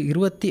வந்து இது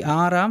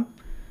 26ஆம்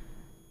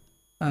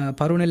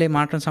பருவநிலை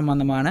மாற்றம்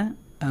சம்பந்தமான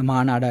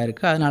மாநாடாக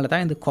இருக்குது. அதனால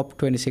தான் இந்த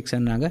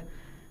COP26 நாங்கள்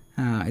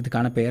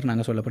இதுக்கான பெயர்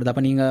நாங்கள் சொல்லப்படுது.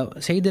 அப்போ நீங்கள்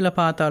செய்தியில்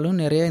பார்த்தாலும்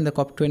நிறைய இந்த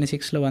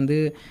COP26 வந்து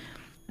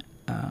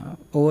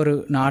ஒவ்வொரு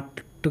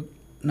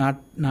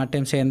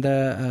நாட்டையும் சேர்ந்த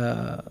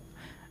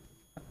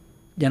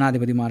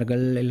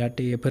ஜனாதிபதிமார்கள்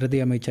இல்லாட்டி பிரதி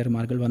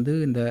அமைச்சர்மார்கள் வந்து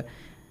இந்த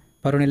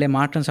பருவநிலை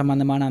மாற்றம்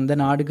சம்பந்தமான அந்த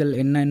நாடுகள்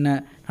என்னென்ன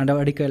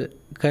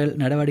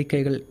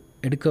நடவடிக்கைகள்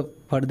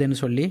எடுக்கப்படுதுன்னு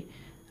சொல்லி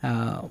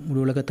முழு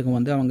உலகத்துக்கும்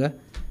வந்து அவங்க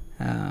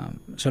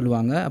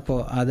சொல்லுவாங்க.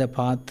 அப்போது அதை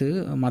பார்த்து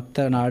மற்ற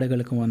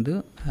நாடுகளுக்கும் வந்து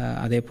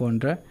அதே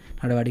போன்ற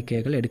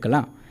நடவடிக்கைகள்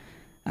எடுக்கலாம்.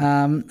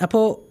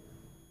 அப்போது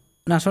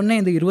நான்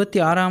சொன்னேன் இந்த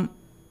 26ஆம்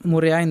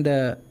முறையாக இந்த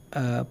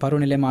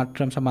பருவநிலை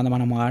மாற்றம்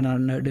சம்பந்தமான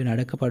மாநாடு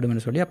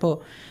நடக்கப்படும்னு சொல்லி. அப்போது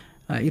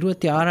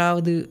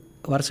 26வது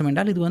வருஷம்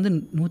என்றால் இது வந்து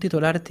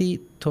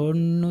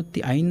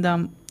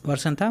 1995ஆம்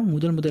வருஷம்தான்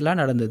முதலாக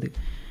நடந்தது.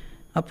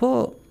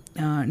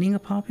 அப்போது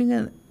நீங்கள் பார்ப்பீங்க,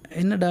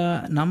 என்னடா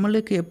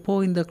நம்மளுக்கு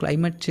எப்போது இந்த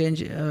கிளைமேட்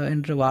சேஞ்ச்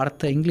என்ற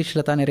வார்த்தை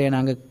இங்கிலீஷில் தான் நிறைய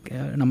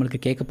நம்மளுக்கு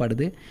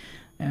கேட்கப்படுது.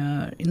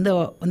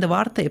 இந்த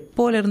வார்த்தை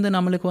எப்போலேருந்து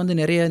நம்மளுக்கு வந்து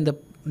நிறைய இந்த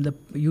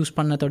யூஸ்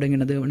பண்ண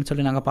தொடங்கினதுன்னு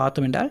சொல்லி நாங்கள்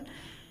பார்த்தோம் என்றால்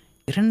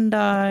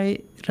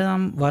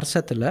 2000ஆம்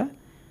வருஷத்தில்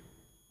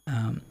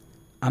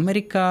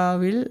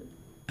அமெரிக்காவில்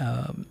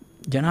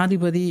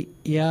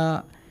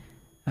ஜனாதிபதியாக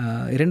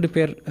 2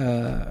 பேர்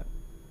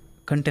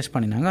கண்டெஸ்ட்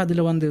பண்ணினாங்க.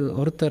 அதில் வந்து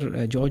ஒருத்தர்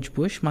ஜார்ஜ்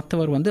புஷ்,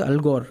 மற்றவர் வந்து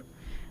அல்கோர்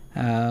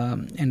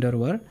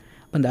என்றொருவர்.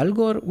 அந்த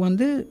அல்கோர்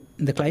வந்து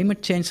இந்த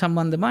கிளைமேட் சேஞ்ச்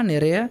சம்பந்தமாக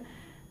நிறைய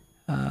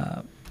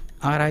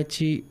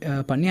ஆராய்ச்சி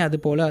பண்ணி அது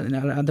போல்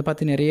அதை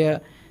பற்றி நிறைய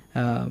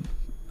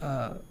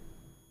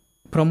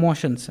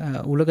ப்ரொமோஷன்ஸ்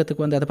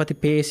உலகத்துக்கு வந்து அதை பற்றி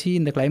பேசி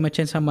இந்த கிளைமேட்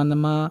சேஞ்ச்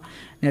சம்பந்தமாக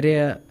நிறைய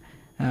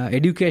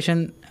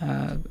எடுகேஷன்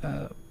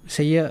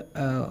செய்ய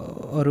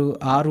ஒரு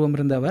ஆர்வம்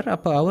இருந்தவர்.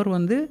 அப்போ அவர்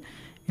வந்து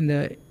இந்த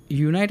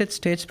யுனைடெட்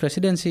ஸ்டேட்ஸ்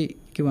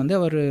பிரசிடென்சிக்கு வந்து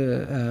அவர்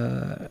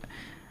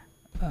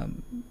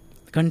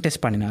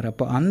கண்டெஸ்ட் பண்ணினார்.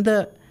 அப்போ அந்த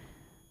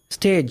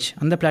ஸ்டேஜ்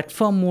அந்த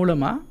பிளாட்ஃபார்ம்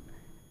மூலமாக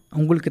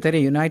உங்களுக்கு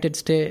தெரியும், யுனைடெட்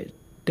ஸ்டேட்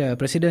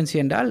பிரசிடென்சி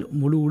என்றால்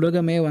முழு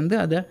உலகமே வந்து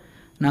அதை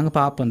நாங்கள்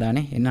பார்ப்போம்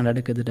தானே, என்ன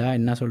நடக்குதுடா,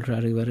 என்ன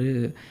சொல்கிறாரு இவர்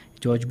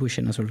ஜார்ஜ் புஷ்,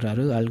 என்ன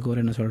சொல்கிறாரு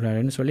அல்கோர் என்ன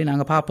சொல்கிறாருன்னு சொல்லி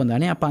நாங்கள் பார்ப்போம்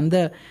தானே. அப்போ அந்த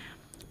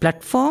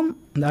பிளாட்ஃபார்ம்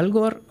அந்த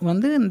அல்கோர்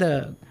வந்து இந்த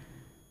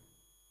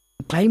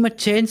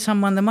கிளைமேட் சேஞ்ச்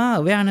சம்பந்தமாக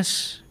அவேர்னஸ்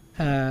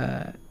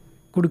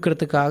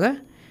கொடுக்கறதுக்காக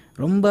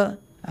ரொம்ப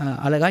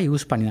அழகாக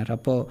யூஸ் பண்ணினார்.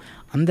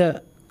 அப்போது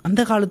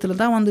அந்த காலத்தில்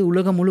தான் வந்து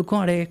உலகம்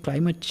முழுக்கும்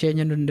கிளைமேட்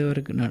சேஞ்சுன்ற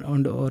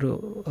ஒரு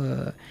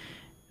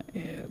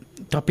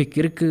டாபிக்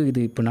இருக்குது, இது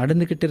இப்போ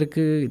நடந்துக்கிட்டு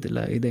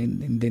இருக்குது,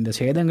 இந்த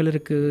சேதங்கள்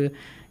இருக்குது,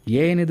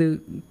 ஏன் இது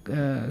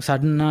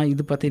சடனாக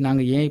இது பற்றி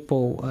நாங்கள் ஏன்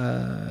இப்போது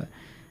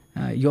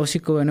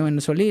யோசிக்க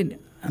வேணும்னு சொல்லி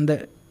அந்த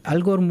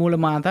அல்கோர்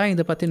மூலமாக தான்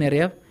இதை பற்றி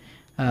நிறைய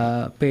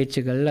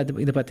பேச்சுகள்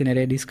இதை பற்றி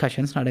நிறைய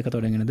டிஸ்கஷன்ஸ் நடக்க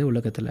தொடங்கினது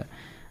உலகத்தில்.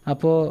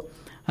 அப்போது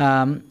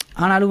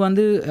ஆனாலும்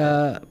வந்து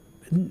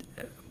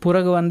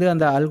பிறகு வந்து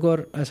அந்த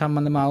அல்கோர்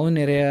சம்பந்தமாகவும்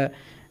நிறைய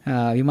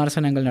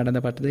விமர்சனங்கள்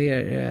நடந்தப்பட்டது.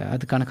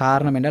 அதுக்கான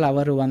காரணம் என்றால்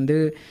அவர் வந்து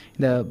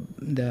இந்த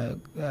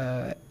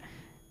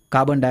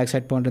கார்பன் டை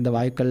ஆக்சைடு போன்ற இந்த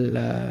வாயுக்கள்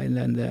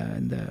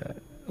இந்த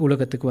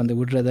உலகத்துக்கு வந்து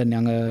விடுறதை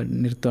நாங்கள்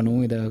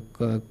நிறுத்தணும், இதை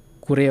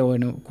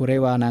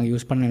குறைவாக நாங்கள்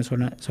யூஸ்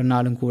பண்ண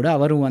சொன்னாலும் கூட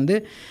அவரும் வந்து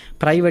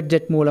ப்ரைவேட்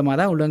ஜெட் மூலமாக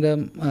தான்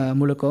உலகம்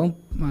முழுக்கவும்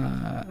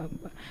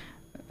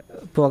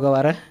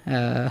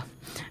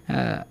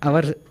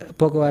அவர்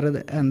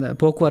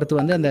போக்குவரத்து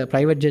வந்து அந்த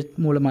ப்ரைவேட் ஜெட்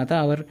மூலமாக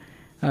தான் அவர்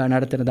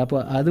நடத்துகிறது. அப்போ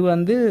அது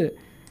வந்து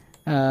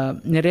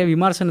நிறைய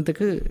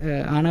விமர்சனத்துக்கு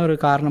ஆன ஒரு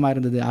காரணமாக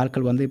இருந்தது.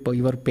 ஆட்கள் வந்து இப்போ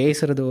இவர்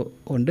பேசுகிறது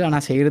ஒன்று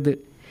ஆனால் செய்கிறது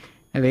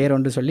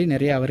வேறொன்று சொல்லி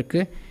நிறைய அவருக்கு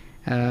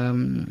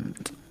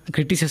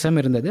கிரிட்டிசிசம்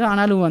இருந்தது.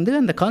 ஆனாலும் வந்து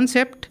அந்த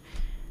கான்செப்ட்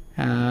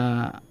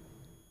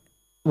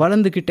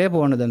வளர்ந்துக்கிட்டே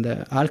போனது. அந்த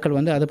ஆட்கள்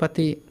வந்து அதை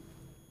பற்றி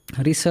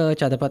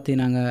ரிசர்ச், அதை பற்றி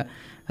நாங்கள்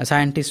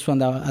சயின்டிஸ்ட்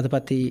வந்து அதை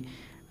பற்றி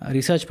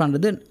ரிசர்ச்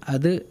பண்ணுறது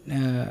அது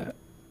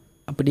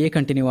அப்படியே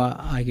கண்டினியூவாக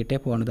ஆகிக்கிட்டே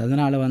போனது.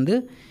 அதனால் வந்து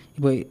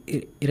இப்போ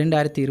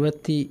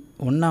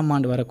 2021ஆம்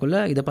ஆண்டு வரக்குள்ளே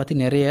இதை பற்றி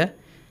நிறைய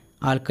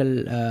ஆட்கள்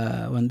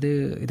வந்து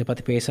இதை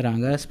பற்றி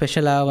பேசுகிறாங்க.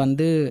 ஸ்பெஷலாக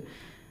வந்து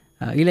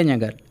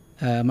இளைஞர்கள்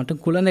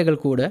மற்றும்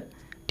குழந்தைகள் கூட,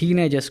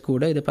 டீனேஜர்ஸ்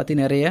கூட இதை பற்றி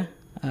நிறைய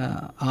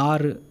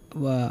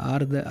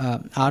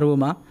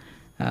ஆர்வமாக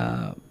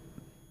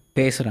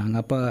பேசுகிறாங்க.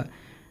 அப்போ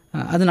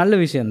அது நல்ல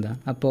விஷயந்தான்.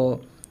 அப்போது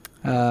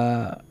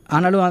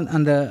ஆனாலும்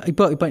அந்த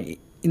இப்போ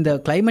இந்த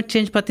கிளைமேட்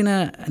சேஞ்ச் பற்றின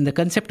இந்த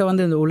கன்செப்டை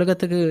வந்து இந்த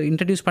உலகத்துக்கு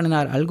இன்ட்ரடியூஸ்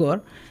பண்ணினார்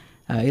அல்கோர்.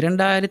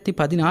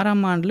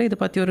 2016ஆம் ஆண்டில் இதை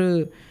பற்றி ஒரு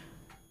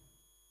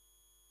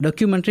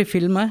டாக்குமெண்ட்ரி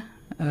ஃபில்மை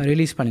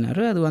ரிலீஸ் பண்ணினார்.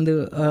 அது வந்து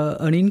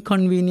அன்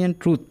இன்கன்வீனியன்ட்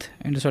ட்ரூத்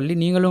என்று சொல்லி,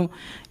 நீங்களும்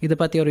இதை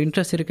பற்றி ஒரு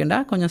இன்ட்ரெஸ்ட் இருக்குண்டா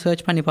கொஞ்சம்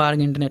சர்ச் பண்ணி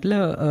பாருங்கள் இன்டர்நெட்டில்.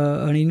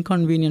 அன்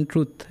இன்கன்வீனியன்ட்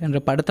ட்ரூத் என்ற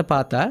படத்தை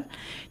பார்த்தா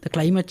இந்த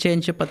கிளைமேட்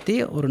சேஞ்சை பற்றி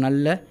ஒரு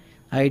நல்ல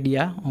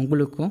ஐடியா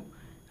உங்களுக்கும்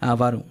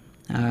வரும்.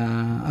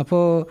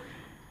 அப்போது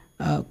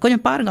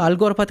கொஞ்சம் பாருங்கள்,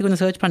 அல்கோரை பற்றி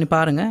கொஞ்சம் சர்ச் பண்ணி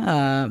பாருங்கள்.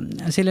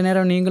 சில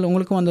நேரம்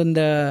உங்களுக்கும் வந்து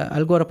இந்த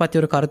அல்கோரை பற்றி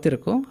ஒரு கருத்து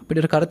இருக்கும்.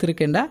 அப்படி ஒரு கருத்து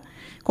இருக்குண்டா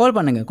கால்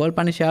பண்ணுங்கள், கால்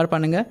பண்ணி ஷேர்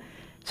பண்ணுங்கள்.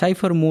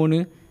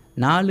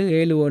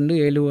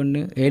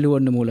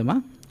 03-471-7171 மூலமாக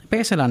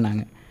பேசலாம்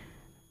நாங்கள்.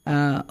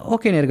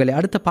 ஓகே நேர்களே,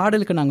 அடுத்த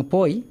பாடலுக்கு நாங்கள்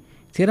போய்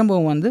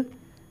திரும்பவும் வந்து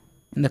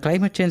இந்த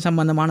கிளைமேட் சேஞ்ச்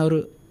சம்பந்தமான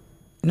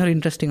இன்னொரு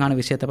இன்ட்ரெஸ்டிங்கான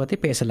விஷயத்தை பற்றி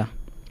பேசலாம்.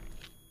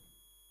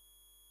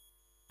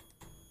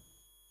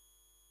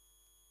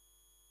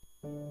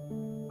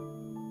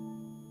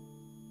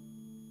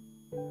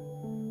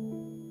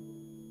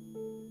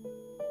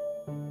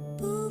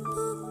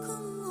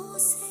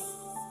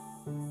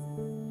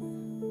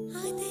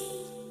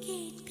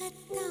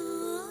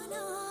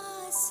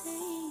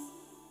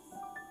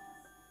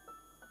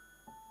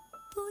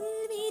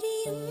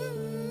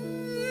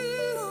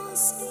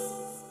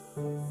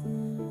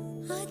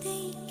 அதை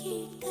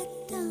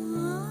கேட்கத்தான்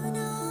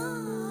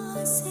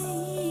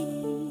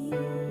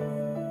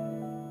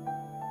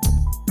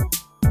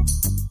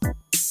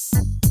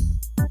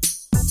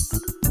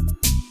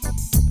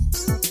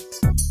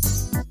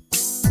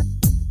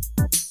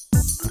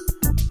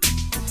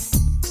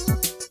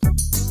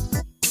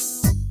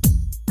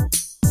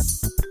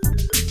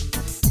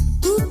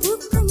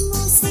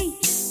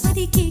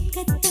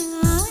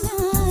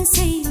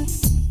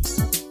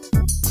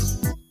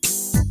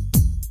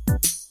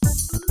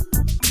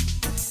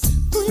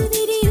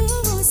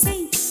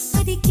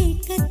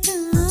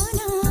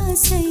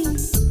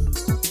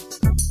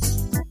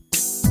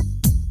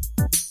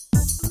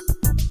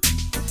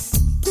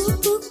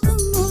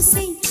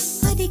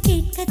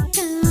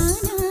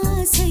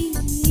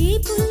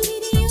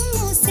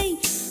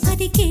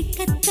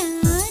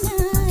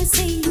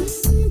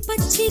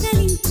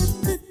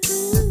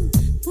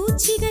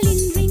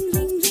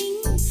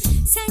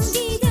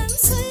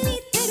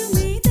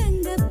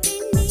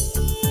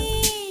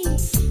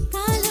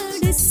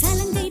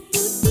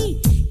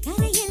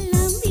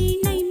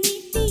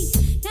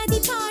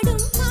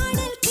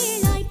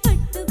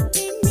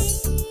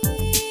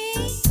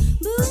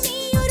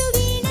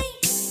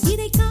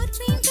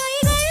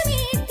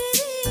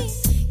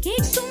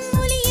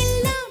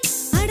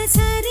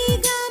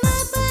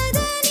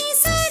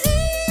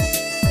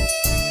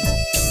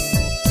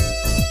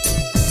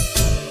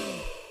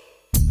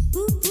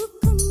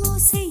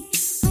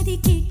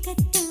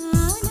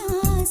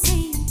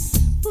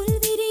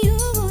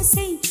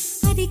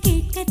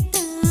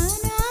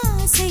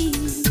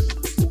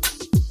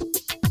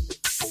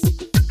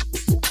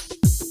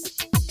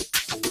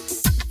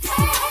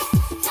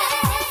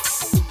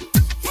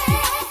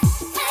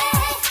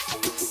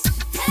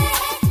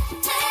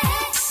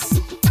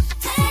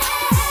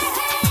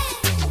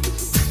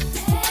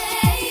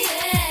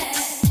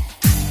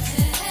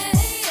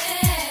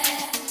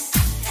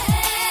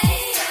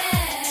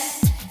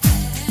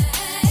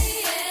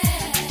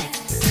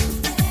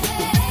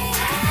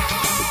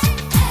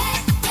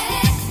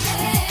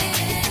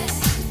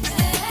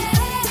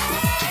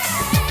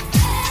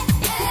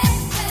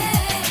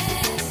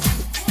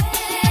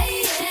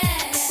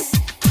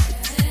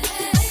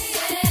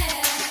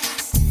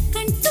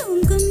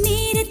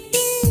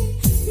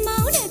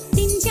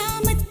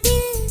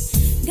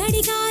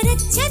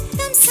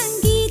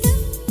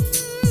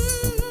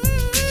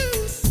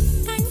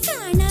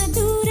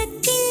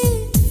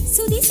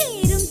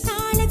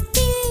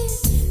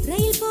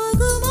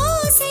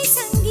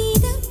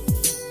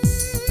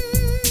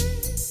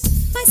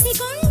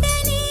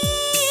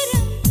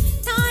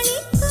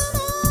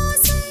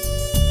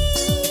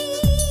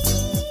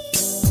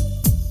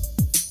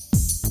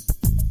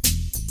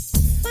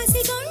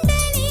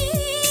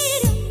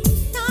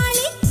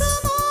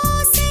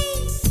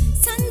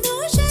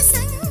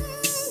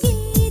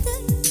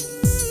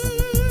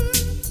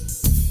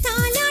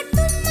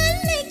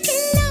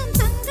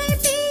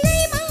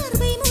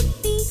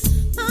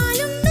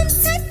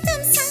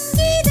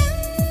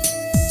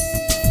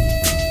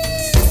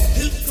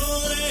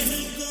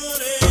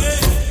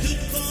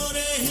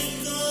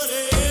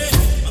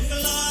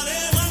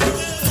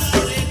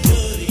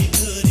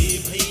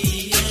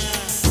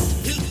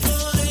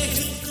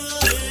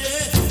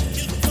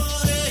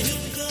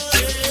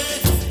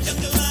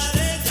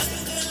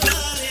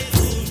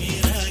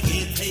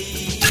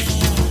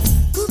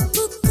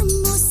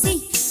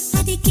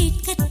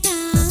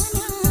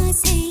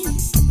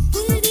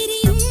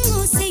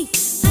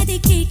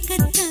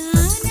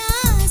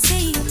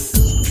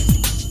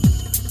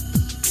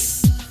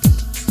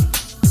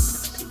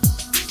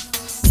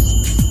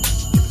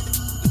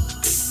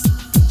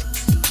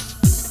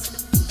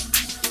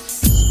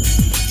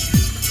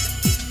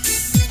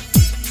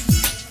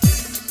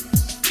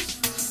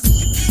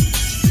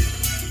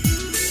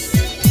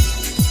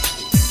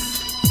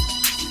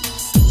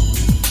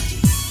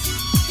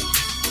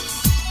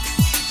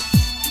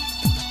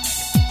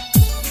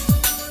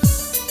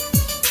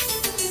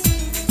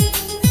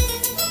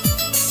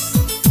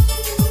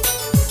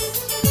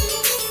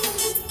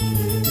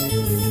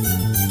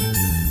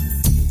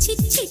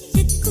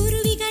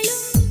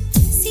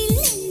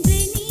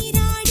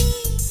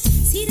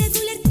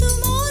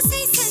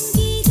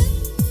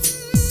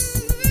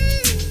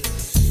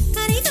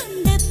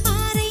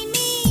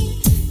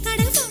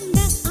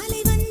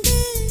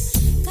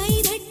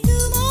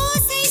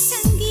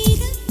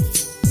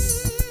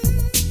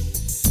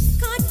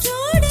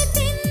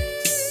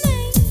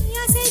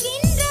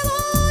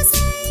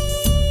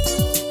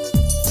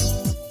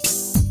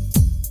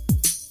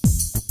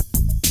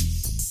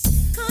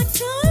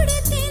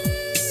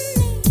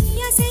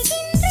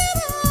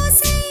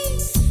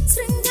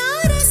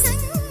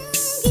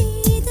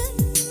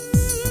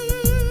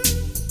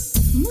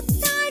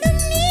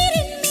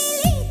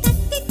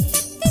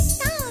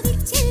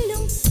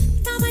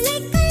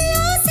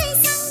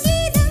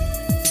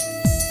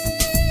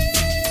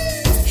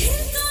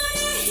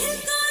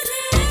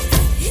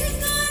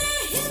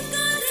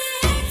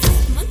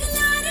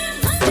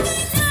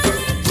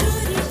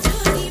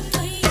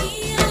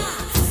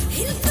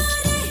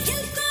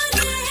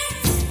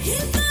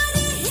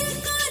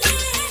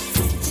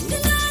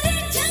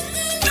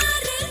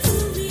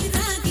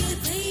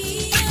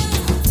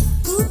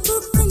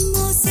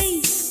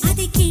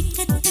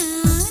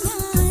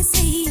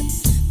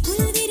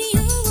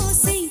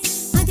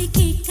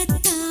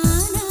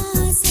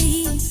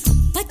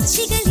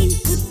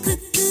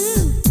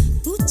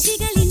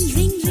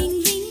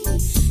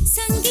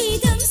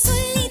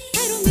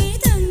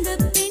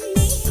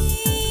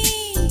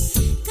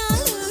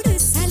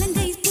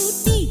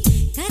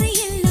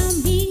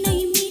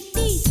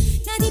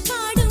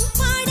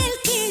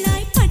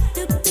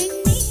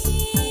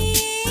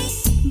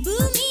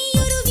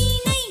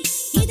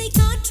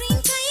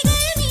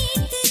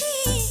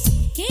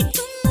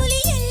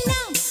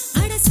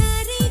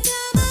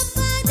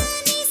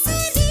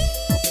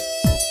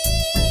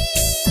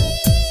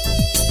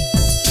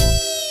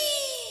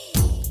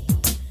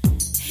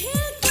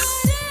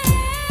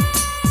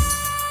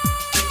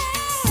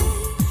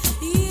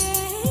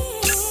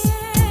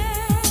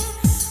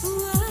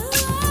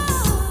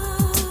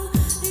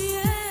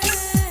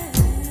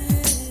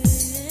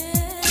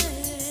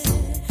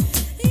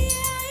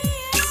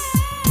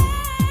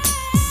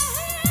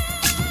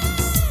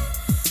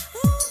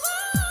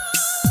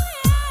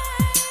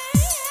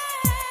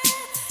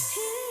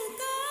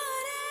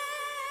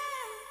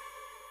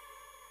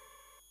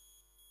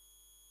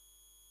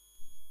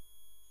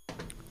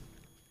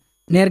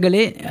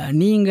நேர்களே,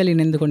 நீங்கள்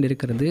இணைந்து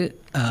கொண்டிருக்கிறது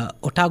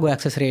ஒட்டாகோ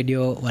ஆக்சஸ்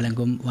ரேடியோ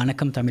வழங்கும்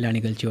வணக்கம் தமிழா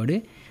நிகழ்ச்சியோடு.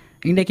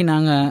 இன்றைக்கு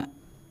நாங்கள்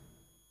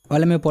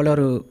வளமை போல்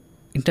ஒரு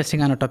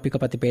இன்ட்ரெஸ்டிங்கான டாப்பிக்கை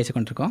பற்றி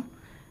பேசிக்கொண்டிருக்கோம்.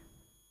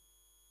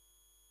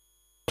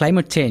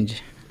 கிளைமேட் சேஞ்ச்,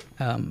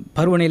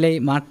 பருவநிலை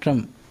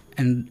மாற்றம்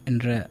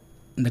என்ற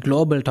இந்த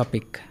குளோபல்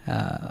டாபிக்.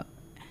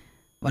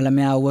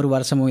 வளமையாக ஒவ்வொரு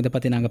வருஷமும் இதை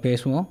பற்றி நாங்கள்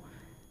பேசுவோம்.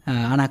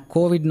 ஆனால்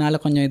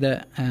கோவிட்னால் கொஞ்சம் இதை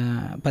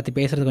பற்றி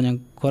பேசுகிறது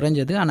கொஞ்சம்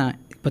குறைஞ்சது. ஆனால்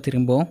இப்போ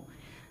திரும்பவும்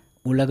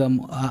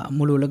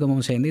முழு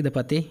உலகமும் சேர்ந்து இதை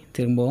பற்றி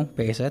திரும்பவும்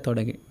பேச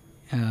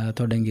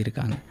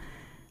தொடங்கியிருக்காங்க.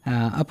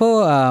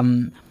 அப்போது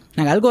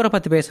நாங்கள் அல்கோரை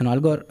பற்றி பேசணும்.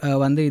 அல்கோர்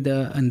வந்து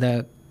இந்த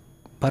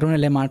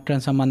பருவநிலை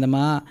மாற்றம்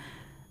சம்பந்தமாக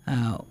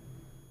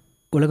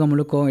உலகம்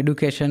முழுக்க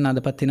எடுக்கேஷன்,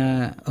 அதை பற்றின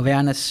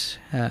அவேர்னஸ்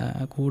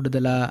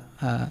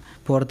கூடுதலாக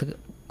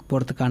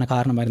போகிறதுக்கான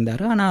காரணமாக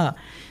இருந்தார். ஆனால்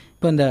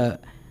இப்போ இந்த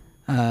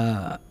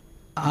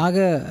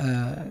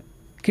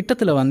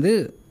கிட்டத்தில் வந்து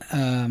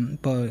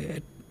இப்போ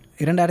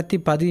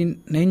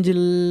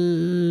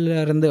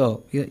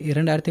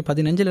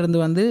 2015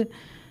 வந்து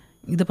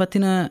இதை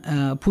பற்றின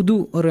புது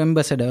ஒரு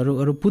அம்பாசடர்,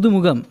 ஒரு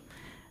புதுமுகம்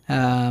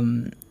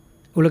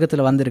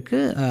உலகத்தில் வந்திருக்கு.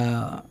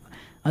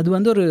 அது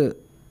வந்து ஒரு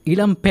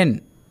இளம் பெண்,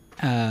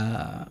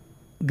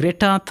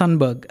 கிரெட்டா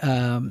தன்பர்க்.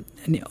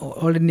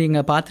 ஆல்ரெடி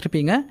நீங்கள்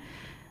பார்த்துருப்பீங்க.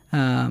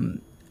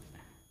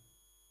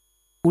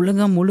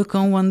 உலகம்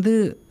முழுக்கவும் வந்து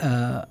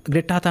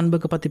கிரெட்டா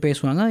தன்பர்க்கை பற்றி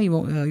பேசுவாங்க.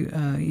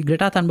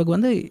 கிரெட்டா தன்பர்க்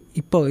வந்து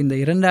இப்போ இந்த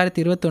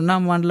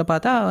 2021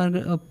 பார்த்தா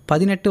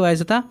 18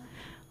 வயசு தான்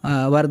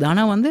வருது.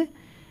 ஆனால் வந்து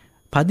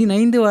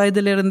 15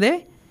 வயதுலேருந்தே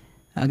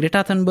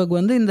கிரெட்டா தன்பர்க்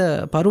வந்து இந்த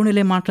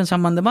பருவநிலை மாற்றம்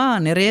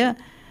சம்பந்தமாக நிறைய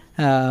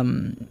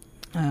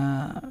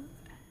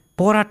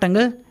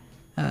போராட்டங்கள்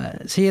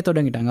செய்ய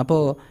தொடங்கிட்டாங்க.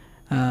 அப்போது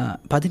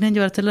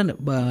 15 வருஷத்தில்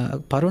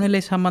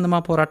பருவநிலை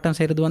சம்பந்தமாக போராட்டம்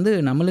செய்கிறது வந்து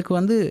நம்மளுக்கு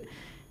வந்து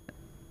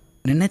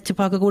நினச்சி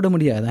பார்க்கக்கூட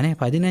முடியாது தானே.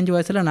 15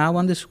 வயசில் நான்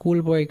வந்து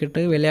ஸ்கூல்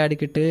போய்கிட்டு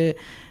விளையாடிக்கிட்டு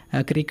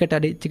கிரிக்கெட்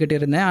அடிச்சுக்கிட்டு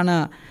இருந்தேன்.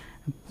 ஆனால்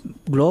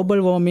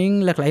குளோபல் வார்மிங்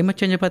இல்லை கிளைமேட்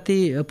சேஞ்சை பற்றி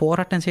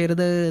போராட்டம்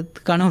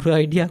செய்கிறதுக்கான ஒரு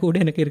ஐடியா கூட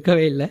எனக்கு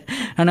இருக்கவே இல்லை.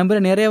 நான்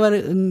நம்புகிறேன்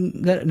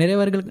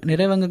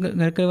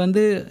நிறையவங்களுக்கு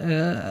வந்து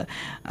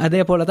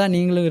அதே போல் தான்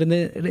நீங்களும்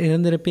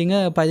இருந்திருப்பீங்க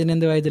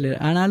 15 வயதில்.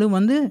 ஆனாலும்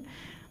வந்து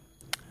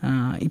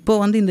இப்போ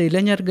வந்து இந்த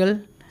இளைஞர்கள்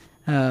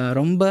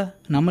ரொம்ப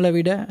நம்மளை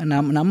விட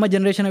நம்ம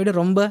ஜென்ரேஷனை விட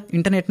ரொம்ப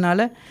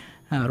இன்டர்நெட்னால்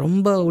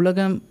ரொம்ப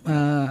உலகம்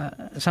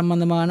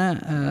சம்பந்தமான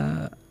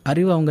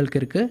அறிவு அவங்களுக்கு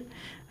இருக்குது.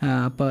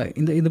 அப்போ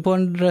இது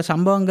போன்ற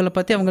சம்பவங்களை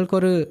பற்றி அவங்களுக்கு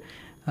ஒரு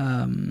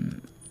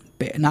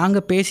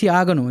நாங்கள் பேசி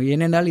ஆகணும்.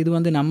 ஏனென்றால் இது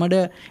வந்து நம்மளோட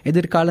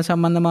எதிர்கால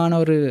சம்பந்தமான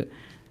ஒரு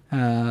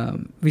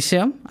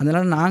விஷயம்.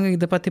 அதனால் நாங்கள்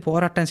இதை பற்றி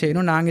போராட்டம்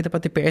செய்யணும், நாங்கள் இதை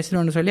பற்றி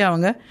பேசணும்னு சொல்லி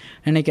அவங்க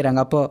நினைக்கிறாங்க.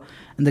 அப்போது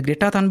இந்த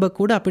கிரெட்டா தன்பர்க்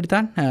கூட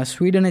அப்படித்தான்,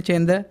 ஸ்வீடனை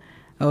சேர்ந்த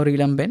ஒரு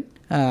இளம்பெண்.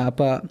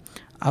 அப்போ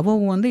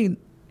அவங்க வந்து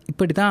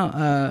இப்படி தான்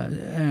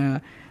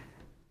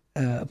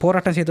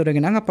போராட்டம் செய்ய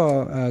தொடங்கினாங்க. அப்போ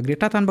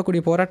கிரெட்டா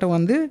தன்பர்க்குடைய போராட்டம்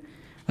வந்து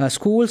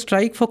ஸ்கூல்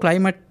ஸ்ட்ரைக் ஃபார்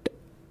கிளைமேட்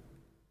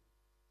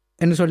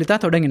என்று சொல்லி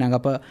தான் தொடங்கினாங்க.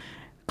 அப்போ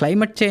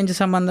கிளைமேட் சேஞ்ச்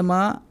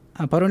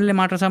சம்பந்தமாக, பருவநிலை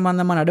மாற்றம்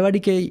சம்பந்தமாக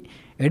நடவடிக்கை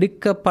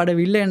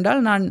எடுக்கப்படவில்லை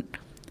என்றால் நான்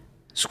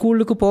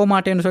ஸ்கூலுக்கு போக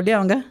மாட்டேன்னு சொல்லி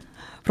அவங்க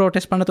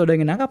ப்ரோட்டஸ்ட் பண்ண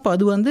தொடங்கினாங்க. அப்போ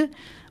அது வந்து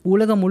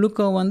உலகம்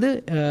முழுக்க வந்து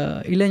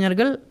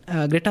இளைஞர்கள்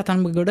கிரெட்டா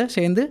தன்பர்க்கோட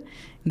சேர்ந்து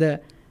இந்த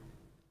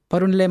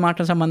பருவநிலை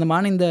மாற்றம்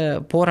சம்பந்தமான இந்த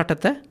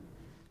போராட்டத்தை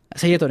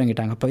செய்ய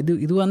தொடங்கிட்டாங்க. அப்போ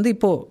இது வந்து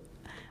இப்போது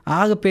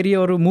ஆகப்பெரிய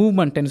ஒரு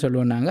மூவ்மெண்ட்டுன்னு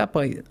சொல்லுவோம் நாங்கள். அப்போ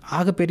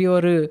ஆகப்பெரிய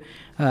ஒரு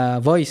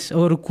வாய்ஸ்,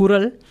 ஒரு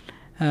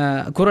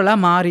குரலாக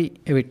மாறி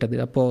விட்டது.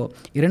 அப்போது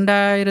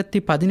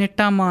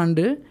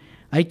 2018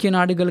 ஐக்கிய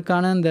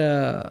நாடுகளுக்கான இந்த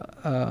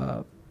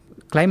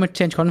கிளைமேட்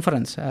சேஞ்ச்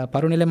கான்ஃபரன்ஸ்,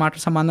 பருவநிலை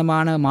மாற்றம்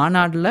சம்பந்தமான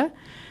மாநாட்டில்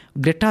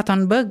கிரெட்டா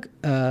தன்பர்க்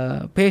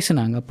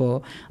பேசினாங்க.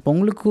 அப்போது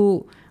உங்களுக்கு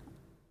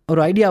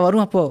ஒரு ஐடியா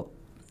வரும். அப்போது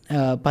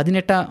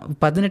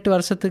 18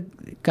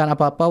 வருஷத்துக்கான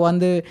அப்போ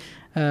வந்து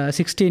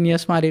 16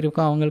 இயர்ஸ் மாதிரி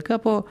இருக்கும் அவங்களுக்கு.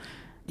 அப்போது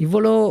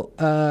இவ்வளோ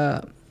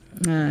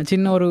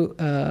சின்ன ஒரு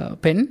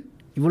பெண்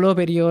இவ்வளோ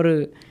பெரிய ஒரு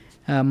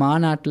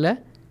மாநாட்டில்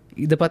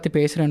இதை பற்றி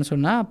பேசுகிறேன்னு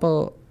சொன்னால்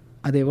அப்போது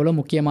அது எவ்வளோ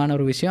முக்கியமான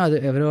ஒரு விஷயம், அது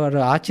எவ்வளோ ஒரு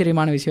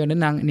ஆச்சரியமான விஷயம்னு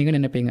நீங்கள்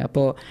நினைப்பீங்க.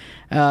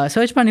 அப்போது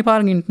சர்ச் பண்ணி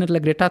பாருங்கள்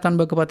இன்டர்நெட்டில் கிரெட்டா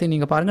தன்பர்க்கை பற்றி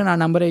நீங்கள் பாருங்கள்.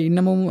 நான் நம்புகிறேன்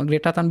இன்னமும்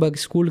கிரெட்டா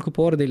தன்பர்க் ஸ்கூலுக்கு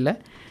போகிறது இல்லை.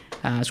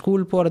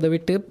 ஸ்கூல் போகிறத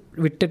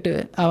விட்டுட்டு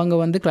அவங்க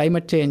வந்து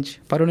கிளைமேட் சேஞ்ச்,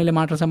 பருவநிலை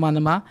மாற்றம்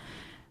சம்பந்தமாக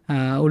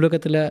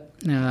உலகத்தில்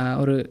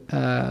ஒரு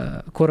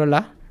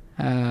குரலாக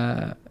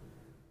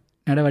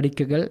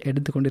நடவடிக்கைகள்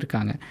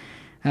எடுத்துக்கொண்டிருக்காங்க.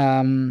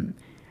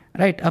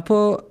 ரைட்.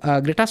 அப்போது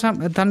கிரெட்டா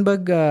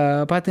தன்பர்க்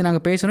பார்த்து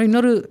நாங்கள் பேசணும்.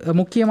 இன்னொரு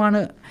முக்கியமான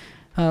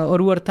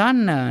ஒருவர் தான்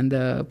இந்த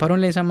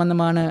பருவநிலை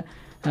சம்பந்தமான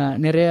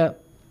நிறைய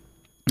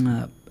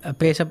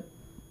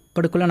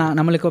பேசப்படுக்குள்ள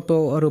நம்மளுக்கு இப்போ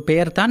ஒரு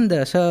பெயர் தான் இந்த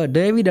sir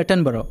David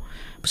Attenborough.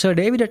 Sir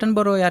David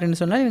Attenborough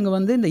யாருன்னு சொன்னால் இவங்க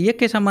வந்து இந்த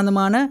இயற்கை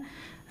சம்பந்தமான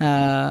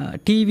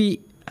டிவி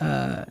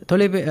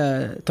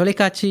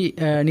தொலைக்காட்சி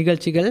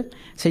நிகழ்ச்சிகள்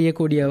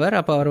செய்யக்கூடியவர்.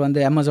 அப்போ அவர் வந்து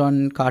அமேசான்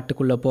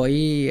காட்டுக்குள்ளே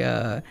போய்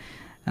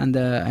அந்த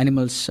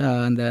அனிமல்ஸ்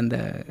அந்த அந்த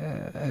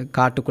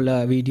காட்டுக்குள்ளே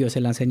வீடியோஸ்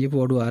எல்லாம் செஞ்சு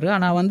போடுவார்.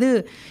 ஆனால் வந்து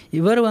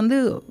இவர் வந்து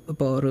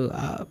இப்போ ஒரு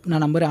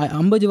நான் நம்புகிறேன்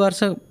 50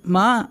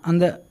 வருஷமாக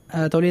அந்த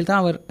தொழில்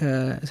தான் அவர்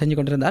செஞ்சு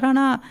கொண்டிருந்தார்.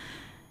 ஆனால்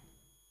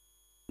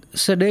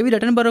சார் டேவிட்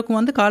அட்டன்பரோவுக்கும்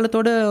வந்து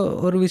காலத்தோட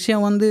ஒரு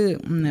விஷயம் வந்து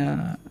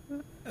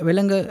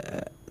விளங்க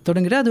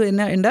தொடங்குகிறது. அது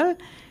என்ன என்றால்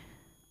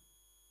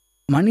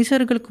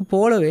மனுஷர்களுக்கு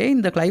போலவே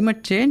இந்த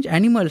கிளைமேட் சேஞ்ச்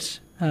அனிமல்ஸ்க்கும்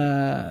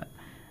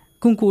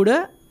கூட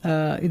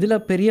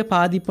இதில் பெரிய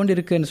பாதிப்புண்டு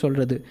இருக்குதுன்னு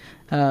சொல்கிறது.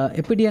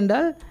 எப்படி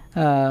என்றால்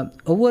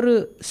ஒவ்வொரு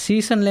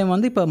சீசன்லேயும்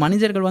வந்து இப்போ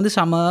மனிதர்கள் வந்து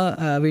சம்மர்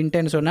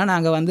வின்டர்னு சொன்னால்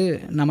நாங்கள் வந்து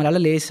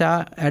நம்மளால்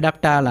லேசாக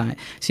அடாப்ட் ஆகலாம்.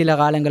 சில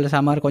காலங்களில்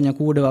சம்மர் கொஞ்சம்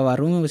கூடுவாக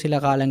வரும், சில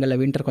காலங்களில்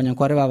வின்டர் கொஞ்சம்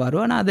குறைவாக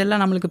வரும். ஆனால்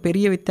அதெல்லாம் நம்மளுக்கு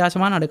பெரிய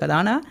வித்தியாசமாக நடக்குது.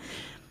 ஆனால்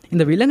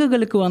இந்த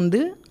விலங்குகளுக்கு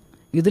வந்து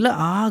இதில்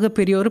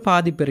ஆகப்பெரிய ஒரு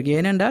பாதிப்பு இருக்குது.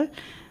 ஏனென்றால்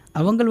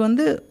அவங்க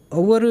வந்து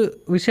ஒவ்வொரு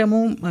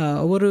விஷயமும்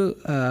ஒவ்வொரு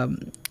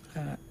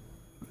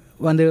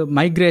வந்து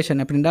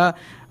மைக்ரேஷன் அப்படின்னா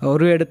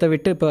ஒரு இடத்த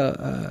விட்டு இப்போ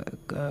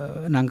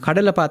நாங்கள்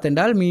கடலில்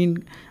பார்த்தென்றால்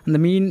அந்த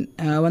மீன்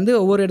வந்து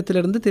ஒவ்வொரு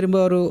இடத்துலேருந்து திரும்ப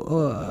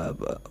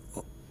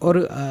ஒரு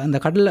அந்த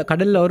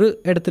கடலில் ஒரு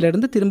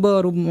இடத்துலேருந்து திரும்ப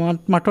ஒரு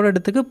மற்றொரு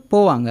இடத்துக்கு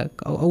போவாங்க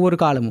ஒவ்வொரு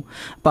காலமும்.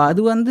 இப்போ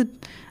அது வந்து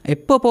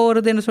எப்போ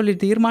போகிறதுன்னு சொல்லி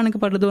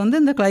தீர்மானிக்கப்படுறது வந்து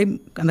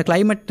அந்த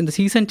கிளைமேட் இந்த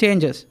சீசன்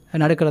சேஞ்சஸ்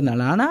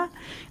நடக்கிறதுனால. ஆனால்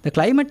இந்த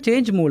கிளைமேட்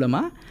சேஞ்ச்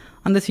மூலமாக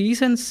அந்த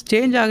சீசன்ஸ்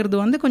சேஞ்ச் ஆகிறது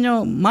வந்து கொஞ்சம்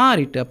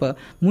மாறிட்டு. அப்போ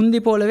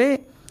முந்தி போலவே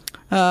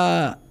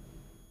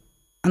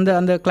அந்த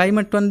அந்த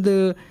கிளைமேட் வந்து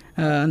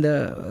அந்த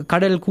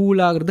கடல்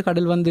கூலாகிறது,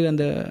 கடல் வந்து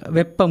அந்த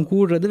வெப்பம்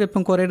கூடுறது,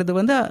 வெப்பம் குறையிறது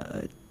வந்து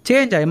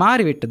சேஞ்ச் ஆகி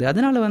மாறிவிட்டது.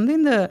 அதனால் வந்து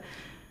இந்த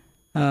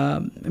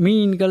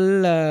மீன்கள்,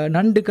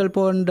 நண்டுகள்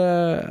போன்ற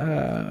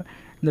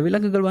இந்த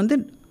விலங்குகள் வந்து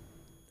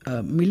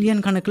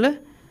மில்லியன் கணக்கில்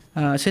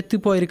செத்து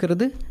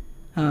போயிருக்கிறது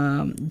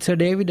சார்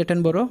டேவிட்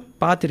அட்டன்பரோ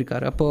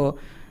பார்த்துருக்காரு. அப்போது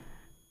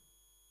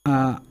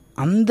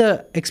அந்த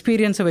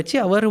எக்ஸ்பீரியன்ஸை வச்சு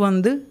அவர்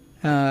வந்து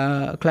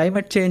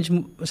கிளைமேட் சேஞ்ச்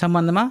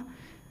சம்பந்தமாக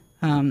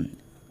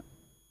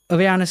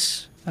அவேர்னஸ்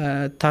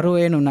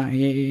தருவேணும். நான்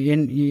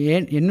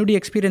என்னுடைய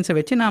எக்ஸ்பீரியன்ஸை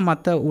வச்சு நான்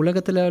மற்ற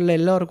உலகத்தில் உள்ள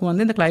எல்லோருக்கும்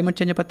வந்து இந்த கிளைமேட்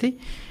சேஞ்சை பற்றி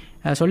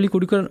சொல்லி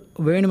கொடுக்க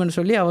வேணுமென்னு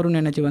சொல்லி அவரும்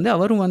நினச்சி வந்து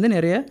அவரும் வந்து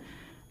நிறைய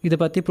இதை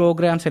பற்றி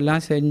ப்ரோக்ராம்ஸ்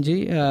எல்லாம் செஞ்சு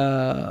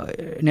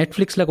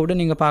நெட்ஃப்ளிக்ஸில் கூட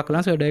நீங்கள்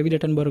பார்க்கலாம். ஸோ டேவிட்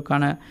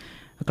அட்டன்பரோவுக்கான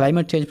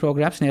கிளைமேட் சேஞ்ச்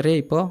ப்ரோக்ராம்ஸ்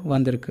நிறைய இப்போது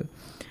வந்திருக்கு.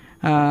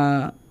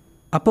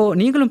 அப்போது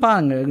நீங்களும்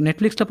பாருங்கள்,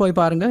 நெட்ஃப்ளிக்ஸில் போய்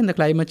பாருங்கள். இந்த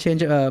climate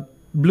change,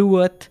 blue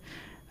earth,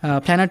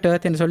 planet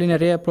earth என்று சொல்லி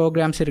நிறைய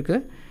ப்ரோக்ராம்ஸ்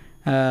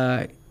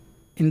இருக்குது.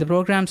 இந்த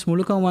ப்ரோக்ராம்ஸ்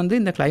முழுக்கவும் வந்து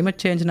இந்த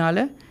கிளைமேட் சேஞ்சினால்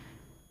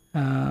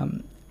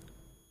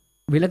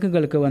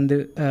விலங்குகளுக்கு வந்து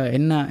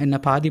என்ன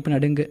பாதிப்பு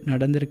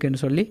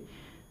நடந்திருக்குன்னு சொல்லி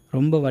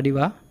ரொம்ப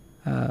வடிவாக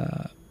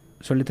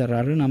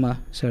சொல்லித்தர்றாரு நம்ம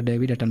சார்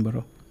டேவிட்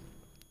அட்டன்பரோ.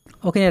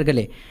 ஓகே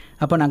நேர்களே,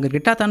 அப்போ நாங்கள்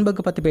கிரெட்டா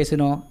தன்பர்க்கை பற்றி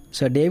பேசினோம்,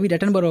 சார் டேவிட்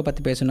அட்டன்பரோவை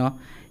பற்றி பேசினோம்.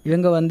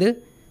 இவங்க வந்து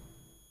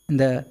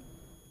இந்த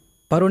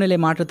பருவநிலை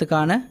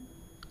மாற்றத்துக்கான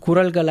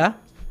குரல்களாக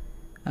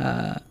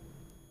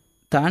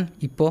தான்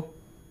இப்போது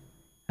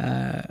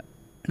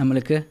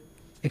நம்மளுக்கு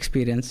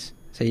எக்ஸ்பீரியன்ஸ்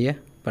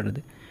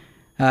செய்யப்படுது.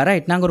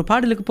 ரைட், நாங்கள் ஒரு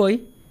பாடலுக்கு போய்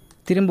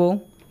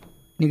திரும்பவும்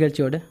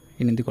நிகழ்ச்சியோடு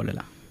இணைந்து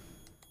கொள்ளலாம்.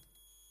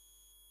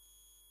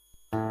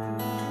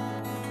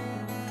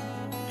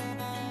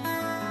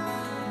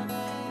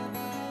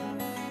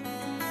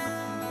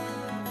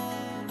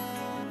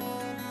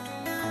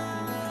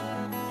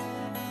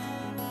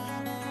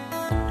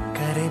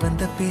 கரை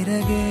வந்த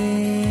பிறகே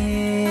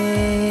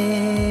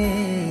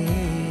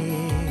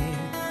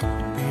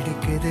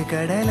பிடிக்குது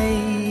கடலை,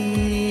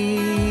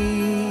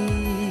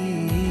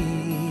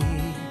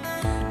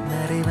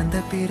 நரை வந்த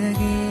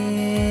பிறகே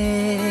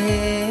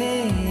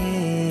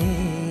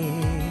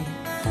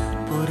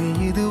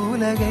புரியுது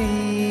உலகை.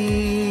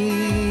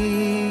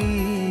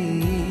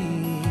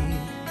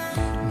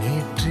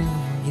 நேற்றின்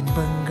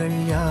இன்பங்கள்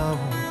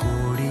யாவும்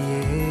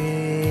கூடியே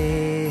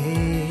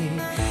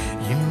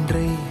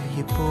இன்றை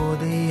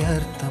இப்போதை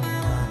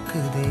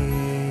அர்த்தமாக்குதே.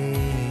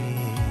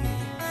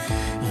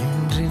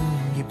 இன்றின்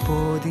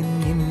இப்போதின்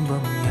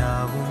இன்பம்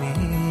யாவுமே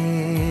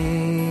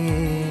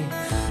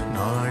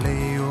நாளை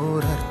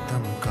ஓர்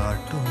அர்த்தம்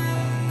காட்டுமே.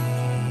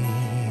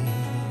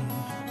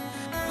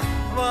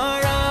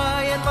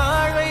 வாழாயன்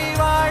வாழ்வை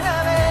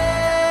வாழவே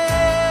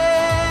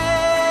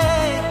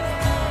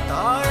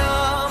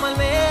தாழாமல்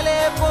மேலே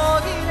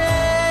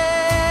போகிறேன்,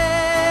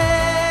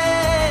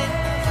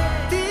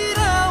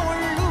 தீரா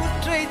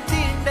உள்ளூற்றை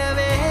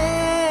தீண்டவே.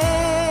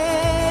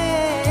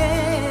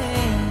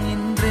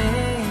 இன்றே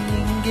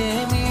இங்கே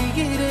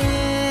மீழ்கிறேன்,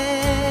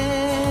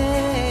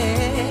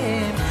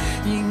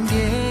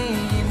 இங்கே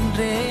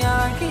இன்றே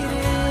ஆகிறேன்.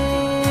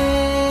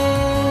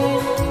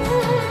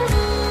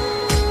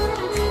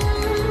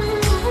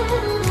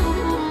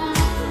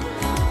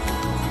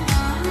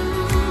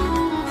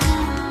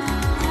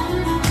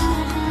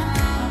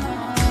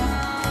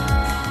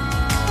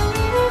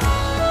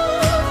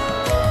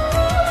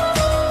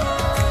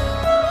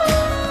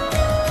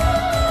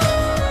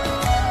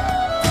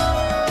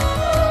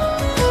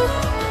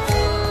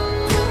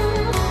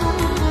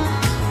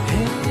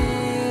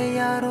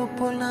 யாரோ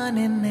போல் நான்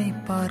என்னை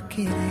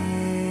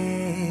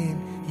பார்க்கிறேன்,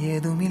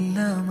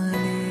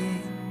 ஏதுமில்லாமலே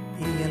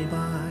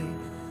இயல்பாய்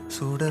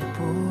சுடர்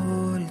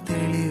போல்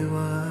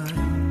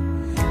தெளிவாய்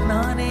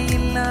நானே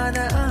இல்லாத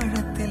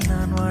ஆழத்தில்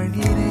நான்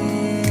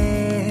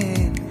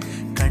வாழ்கிறேன்.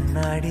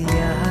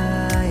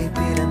 கண்ணாடியாய்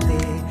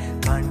பிறந்தே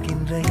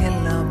காண்கின்ற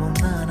எல்லாமும்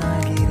நான்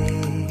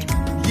ஆகிறேன்.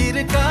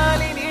 இரு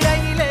காலின்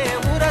இடையிலே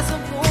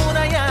உரசும்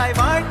பூனையாய்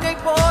வாழ்க்கை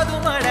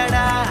போதும்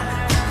அழடா.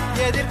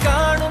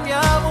 எதிர்காணும்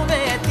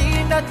யாவுமே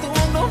தீண்ட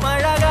தூண்டும்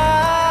அழகா.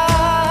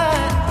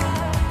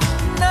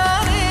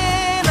 நானே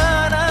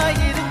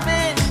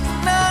நானாயிருப்பேன்,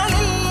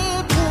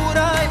 நாளில்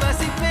பூராய்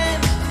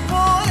வசிப்பேன்.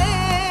 போலே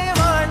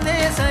வாழ்ந்தே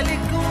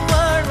சலிக்கும்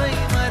வாழ்வை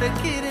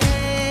மறுக்கிறேன்.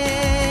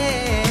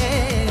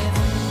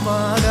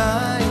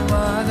 வாகாய்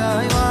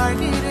வாகாய்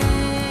வாழ்கிறேன்,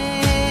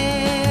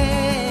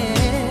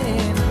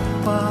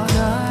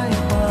 வாகாய்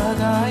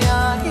வாகாய்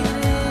ஆகிறேன்.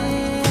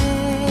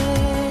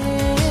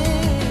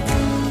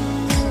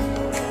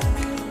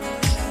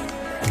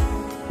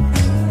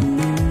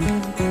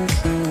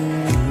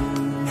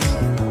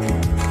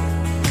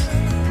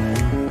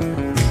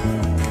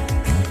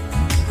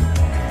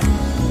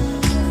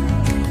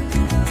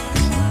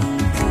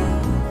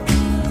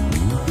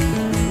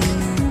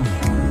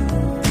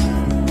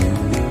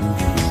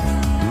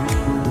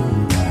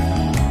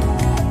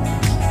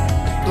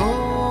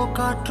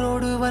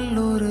 காற்றோடு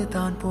வல்லூர்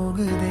தான்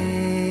போகுதே,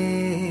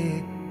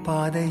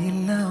 பாதை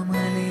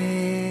இல்லாமலே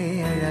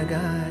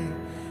அழகாய்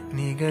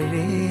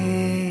நிகழே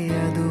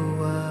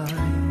அதுவாய்.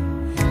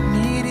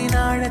 நீரின்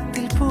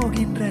ஆழத்தில்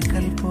போகின்ற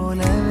கல்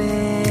போலவே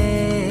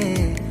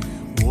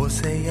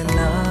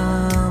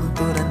ஓசையெல்லாம்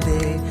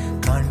துறந்தே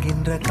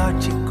காண்கின்ற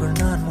காட்சிக்குள்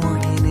நான்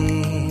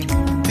மூழ்கினேன்.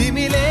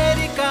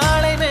 திமிலேறி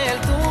காலை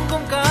மேல்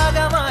தூங்கும்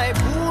காகமாய்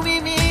பூமி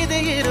மீது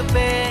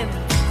இருப்பேன்.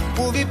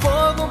 புவி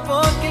போகும்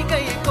போக்கில்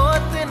கை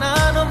கோர்த்து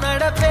நானும்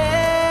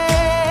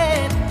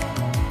நடப்பேன்.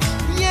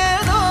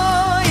 ஏதோ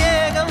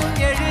ஏகம்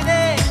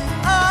எழுதே,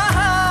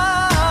 ஆஹா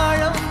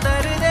ஆழம்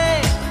தருதே.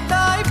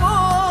 தாய்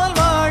போல்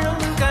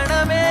வாழும்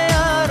கணமே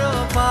யாரோ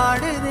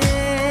பாடுதே.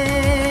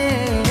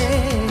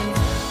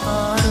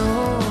 ஆரோ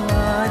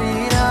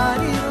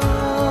ஆரீராரீரோ,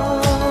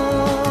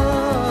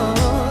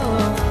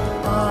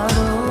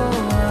 ஆரோ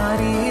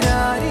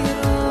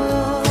ஆரீராரீரோ.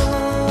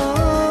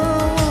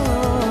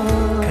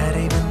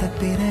 கரை வந்த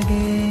பிறகே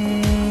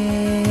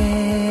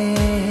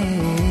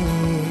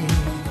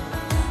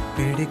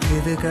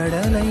பிடிக்குது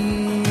கடலை.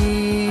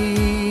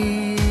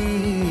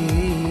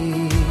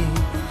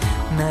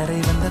 நரை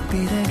வந்த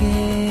பிறகே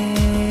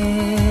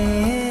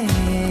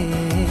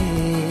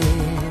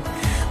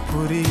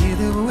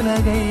புரியுது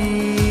உலகை.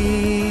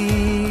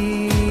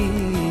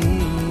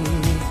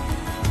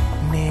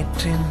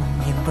 நேற்றின்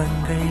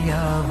இன்பங்கள்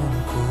யாவும்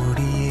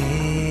கூடியே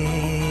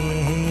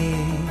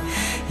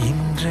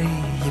இன்றை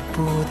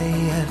இப்போதை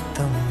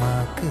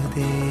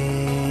அர்த்தமாக்குதே.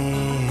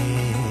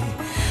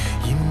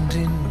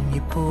 இன்றின்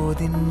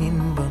இப்போதின்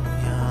இன்பம்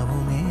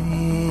யாவுமே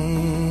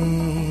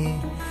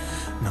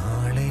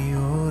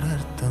நாளையோர்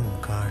அர்த்தம்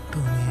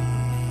காட்டுமே.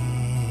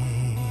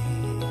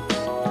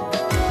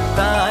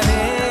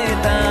 தானே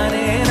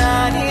தானே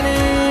நானினே,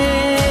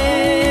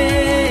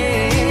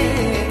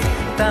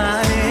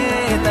 தானே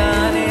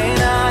தானே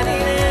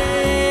நானினே,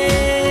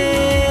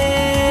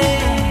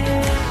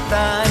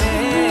 தானே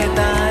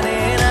தானே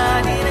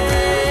நானினே,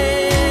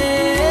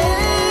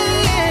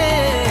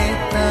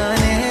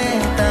 தானே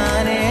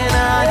தானே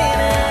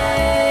நானினே,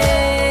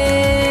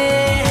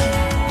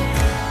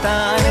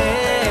 தானே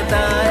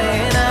தானே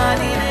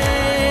நானினே,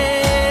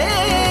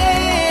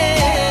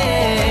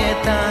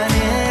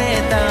 தானே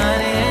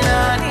தானே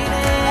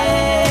நானினே,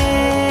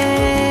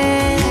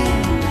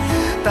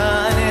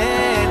 தானே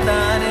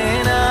தானே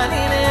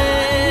நானினே,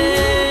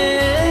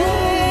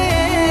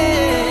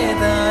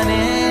 தானே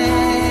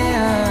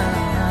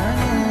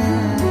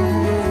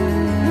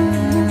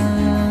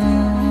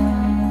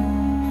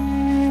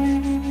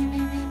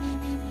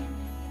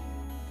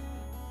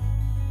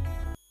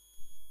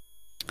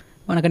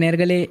வணக்கம்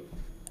நேயர்களே,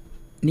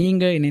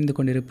 நீங்கள் இணைந்து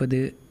கொண்டிருப்பது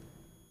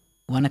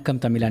வணக்கம்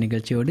தமிழா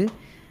நிகழ்ச்சியோடு.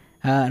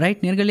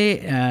 ரைட் நேயர்களே,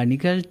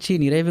 நிகழ்ச்சி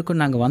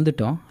நிறைவுக்கும் நாங்கள்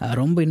வந்துட்டோம்.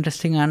 ரொம்ப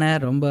இன்ட்ரெஸ்டிங்கான,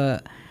 ரொம்ப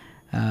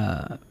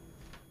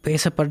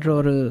பேசப்படுற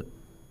ஒரு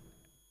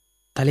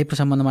தலைப்பு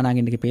சம்மந்தமாக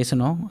நாங்கள் இன்றைக்கி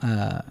பேசணும்.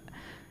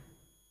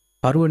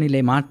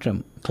 பருவநிலை மாற்றம்,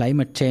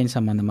 climate சேஞ்ச்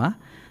சம்மந்தமாக.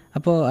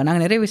 அப்போது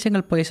நாங்கள் நிறைய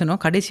விஷயங்கள்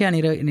பேசணும். கடைசியாக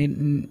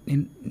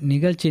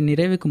நிகழ்ச்சி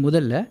நிறைவுக்கு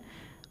முதல்ல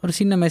ஒரு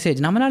சின்ன மெசேஜ்.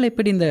 நம்மளால்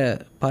எப்படி இந்த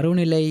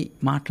பருவநிலை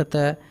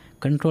மாற்றத்தை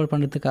கண்ட்ரோல்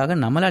பண்ணுறதுக்காக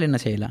நம்மளால் என்ன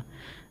செய்யலாம்?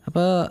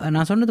 அப்போ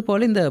நான் சொன்னது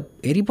போல் இந்த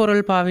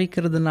எரிபொருள்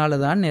பாவிக்கிறதுனால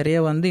தான் நிறைய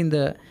இந்த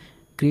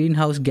க்ரீன்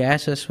ஹவுஸ்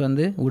கேஸஸ்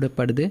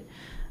ஊடப்படுது.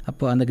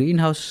 அப்போ அந்த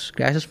க்ரீன் ஹவுஸ்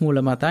கேஸஸ்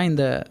மூலமாக தான்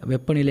இந்த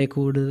வெப்பநிலை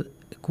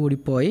கூடி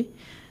போய்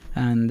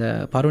அந்த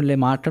பருவநிலை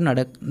மாற்றம்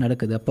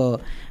நடக்குது. அப்போது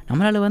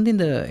நம்மளால்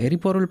இந்த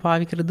எரிபொருள்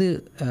பாவிக்கிறது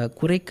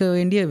குறைக்க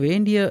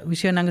வேண்டிய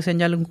விஷயம் நாங்கள்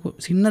செஞ்சாலும்,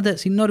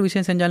 சின்ன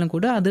விஷயம் செஞ்சாலும்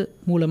கூட அது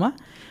மூலமாக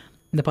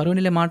இந்த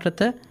பருவநிலை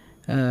மாற்றத்தை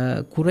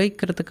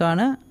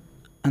குறைக்கிறதுக்கான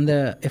அந்த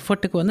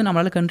எஃபர்ட்டுக்கு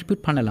நம்மளால்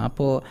கண்ட்ரிபியூட் பண்ணலாம்.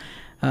 அப்போது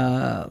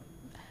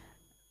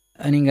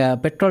நீங்கள்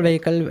பெட்ரோல்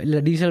வெஹிக்கிள் இல்லை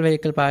டீசல்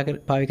வெஹிக்கிள்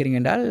பாவிக்கிறீங்க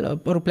என்றால்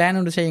ஒரு பிளான்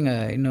ஒன்று செய்யுங்க.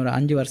 இன்னொரு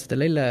 5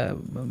 வருஷத்தில் இல்லை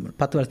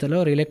 10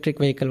 வருஷத்தில் ஒரு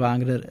எலக்ட்ரிக் வெஹிக்கிள்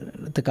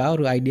வாங்குறதுக்காக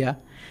ஒரு ஐடியா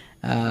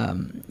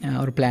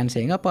ஒரு பிளான்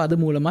செய்யுங்க. அப்போ அது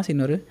மூலமாக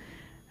இன்னொரு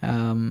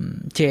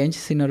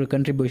இன்னொரு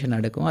கண்ட்ரிபியூஷன்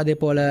நடக்கும். அதே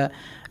போல்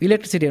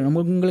எலக்ட்ரிசிட்டி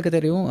உங்களுக்கு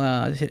தெரியும்,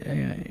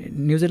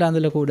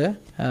 நியூசிலாந்தில் கூட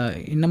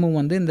இன்னமும்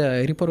வந்து இந்த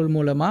எரிபொருள்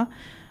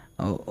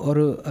மூலமாக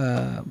ஒரு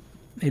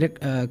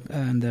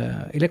அந்த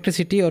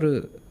எலக்ட்ரிசிட்டி ஒரு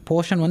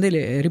போர்ஷன் வந்து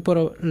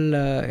எரிபொருளில்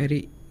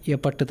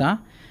எரியப்பட்டு தான்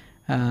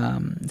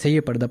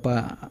செய்யப்படுது. அப்போ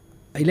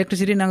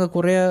எலக்ட்ரிசிட்டி நாங்கள்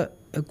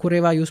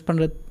குறைவாக யூஸ்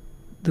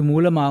பண்ணுறது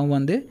மூலமாகவும்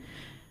வந்து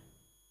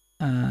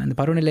இந்த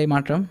பருவநிலை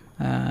மாற்றம்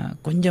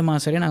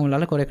கொஞ்சமாக சரியாக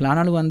நாங்களால் குறைக்கலாம்.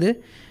 ஆனாலும் வந்து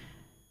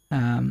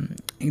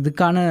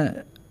இதுக்கான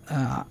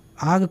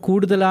ஆக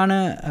கூடுதலான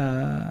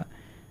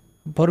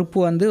பொறுப்பு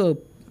வந்து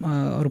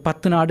ஒரு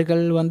 10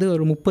 நாடுகள் வந்து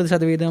ஒரு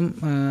 30%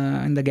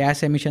 இந்த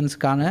கேஸ்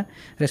எமிஷன்ஸ்க்கான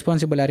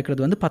ரெஸ்பான்சிபிளாக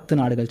இருக்கிறது வந்து 10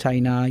 நாடுகள்.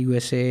 சைனா,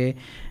 USA,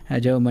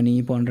 ஜெர்மனி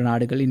போன்ற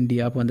நாடுகள்,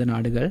 இந்தியா போன்ற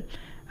நாடுகள்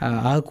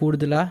ஆக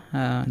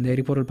கூடுதலாக இந்த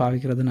எரிபொருள்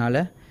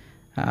பாவிக்கிறதுனால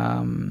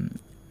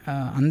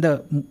அந்த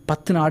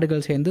 10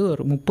 நாடுகள் சேர்ந்து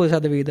ஒரு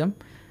 30%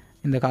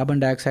 இந்த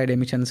கார்பன் டை ஆக்சைடு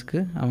எமிஷன்ஸுக்கு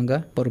அவங்க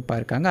பொறுப்பாக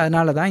இருக்காங்க.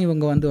 அதனால தான்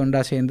இவங்க வந்து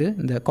ஒன்றா சேர்ந்து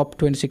இந்த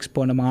COP26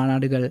 போன்ற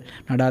மாநாடுகள்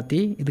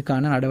நடாத்தி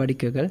இதுக்கான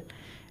நடவடிக்கைகள்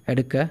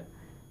எடுக்க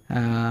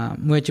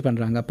முயற்சி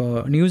பண்ணுறாங்க.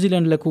 அப்போது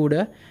நியூசிலாண்டில் கூட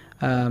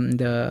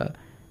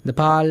இந்த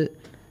பால்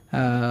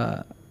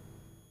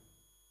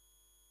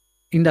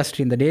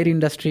இண்டஸ்ட்ரி, இந்த டெய்ரி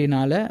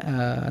இண்டஸ்ட்ரினால்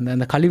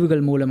அந்த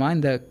கழிவுகள்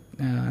மூலமாக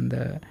அந்த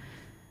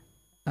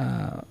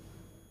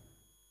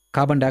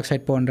கார்பன் டை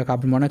ஆக்சைடு போன்ற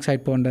கார்பன்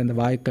மோனாக்சைடு போன்ற இந்த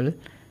வாயுக்கள்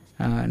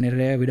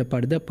நிறைய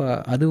விடப்படுது. அப்போ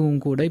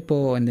அதுவும் கூட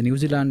இப்போது இந்த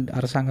நியூசிலாந்து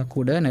அரசாங்கம்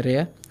கூட நிறைய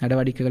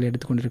நடவடிக்கைகள்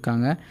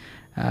எடுத்துக்கொண்டிருக்காங்க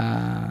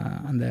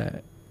அந்த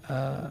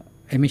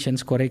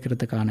எமிஷன்ஸ்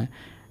குறைக்கிறதுக்கான.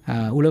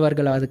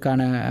 உழவர்கள்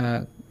அதுக்கான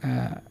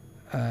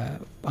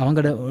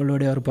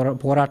அவங்களுடைய ஒரு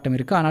போராட்டம்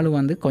இருக்குது. ஆனாலும்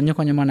வந்து கொஞ்சம்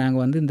கொஞ்சமாக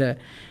நாங்கள் வந்து இந்த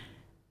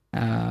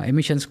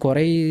எமிஷன்ஸ்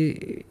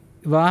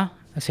குறைவாக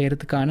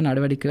செய்கிறதுக்கான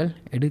நடவடிக்கைகள்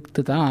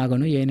எடுத்து தான்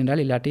ஆகணும்.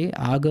 ஏனென்றால் இல்லாட்டி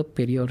ஆக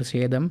பெரிய ஒரு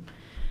சேதம்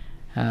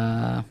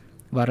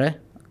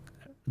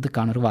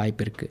வரதுக்கான ஒரு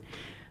வாய்ப்பு இருக்குது.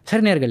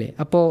 சரி நேயர்களே,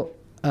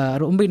 அப்போது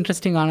ரொம்ப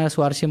இன்ட்ரெஸ்டிங்கான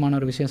சுவாரஸ்யமான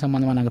ஒரு விஷயம்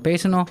சம்மந்தமாக நாங்கள்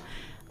பேசணும்.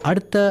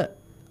 அடுத்த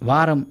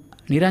வாரம்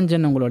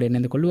நிரஞ்சன் உங்களோட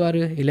இணைந்து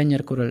கொள்வார்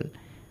இளைஞர் குரல்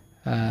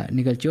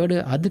நிகழ்ச்சியோடு.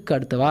 அதுக்கு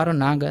அடுத்த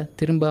வாரம் நாங்கள்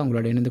திரும்ப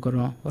உங்களோட இணைந்து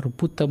கொள்வோம் ஒரு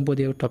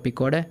புதிய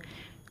டாப்பிக்கோடு.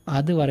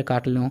 அது வர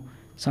காட்டிலும்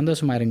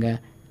சந்தோஷமாக இருங்க.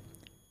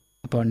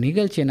 அப்போ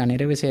நிகழ்ச்சியை நான்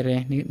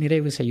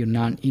நிறைவு செய்யும்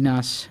நான்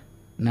இனாஸ்.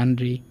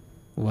 நன்றி,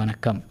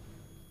 வணக்கம்.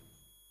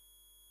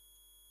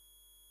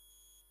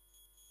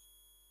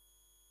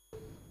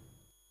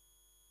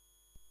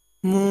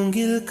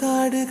 மூங்கில்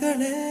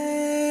காடுகளே,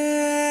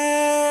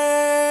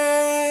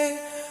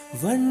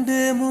 வண்டு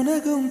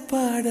முனகும்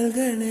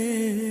பாடல்களே,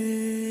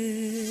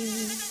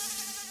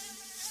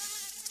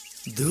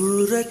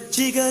 தூரச்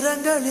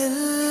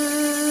சிகரங்களில்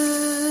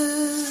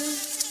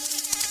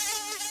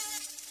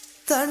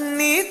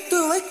தண்ணீர்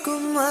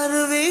துவைக்கும்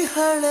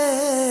அருவிகளே,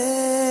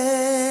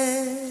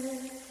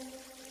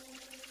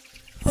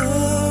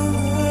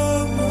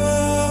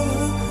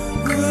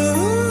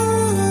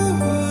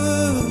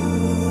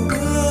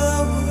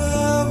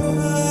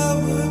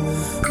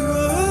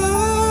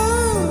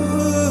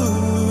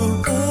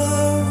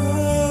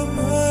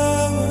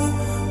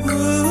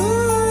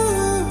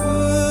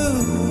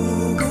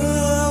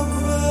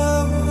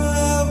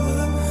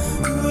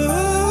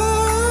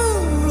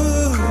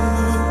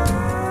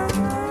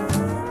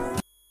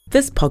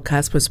 This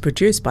podcast was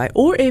produced by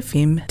OAR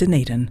FM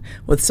Dunedin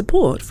with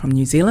support from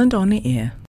New Zealand On the Air.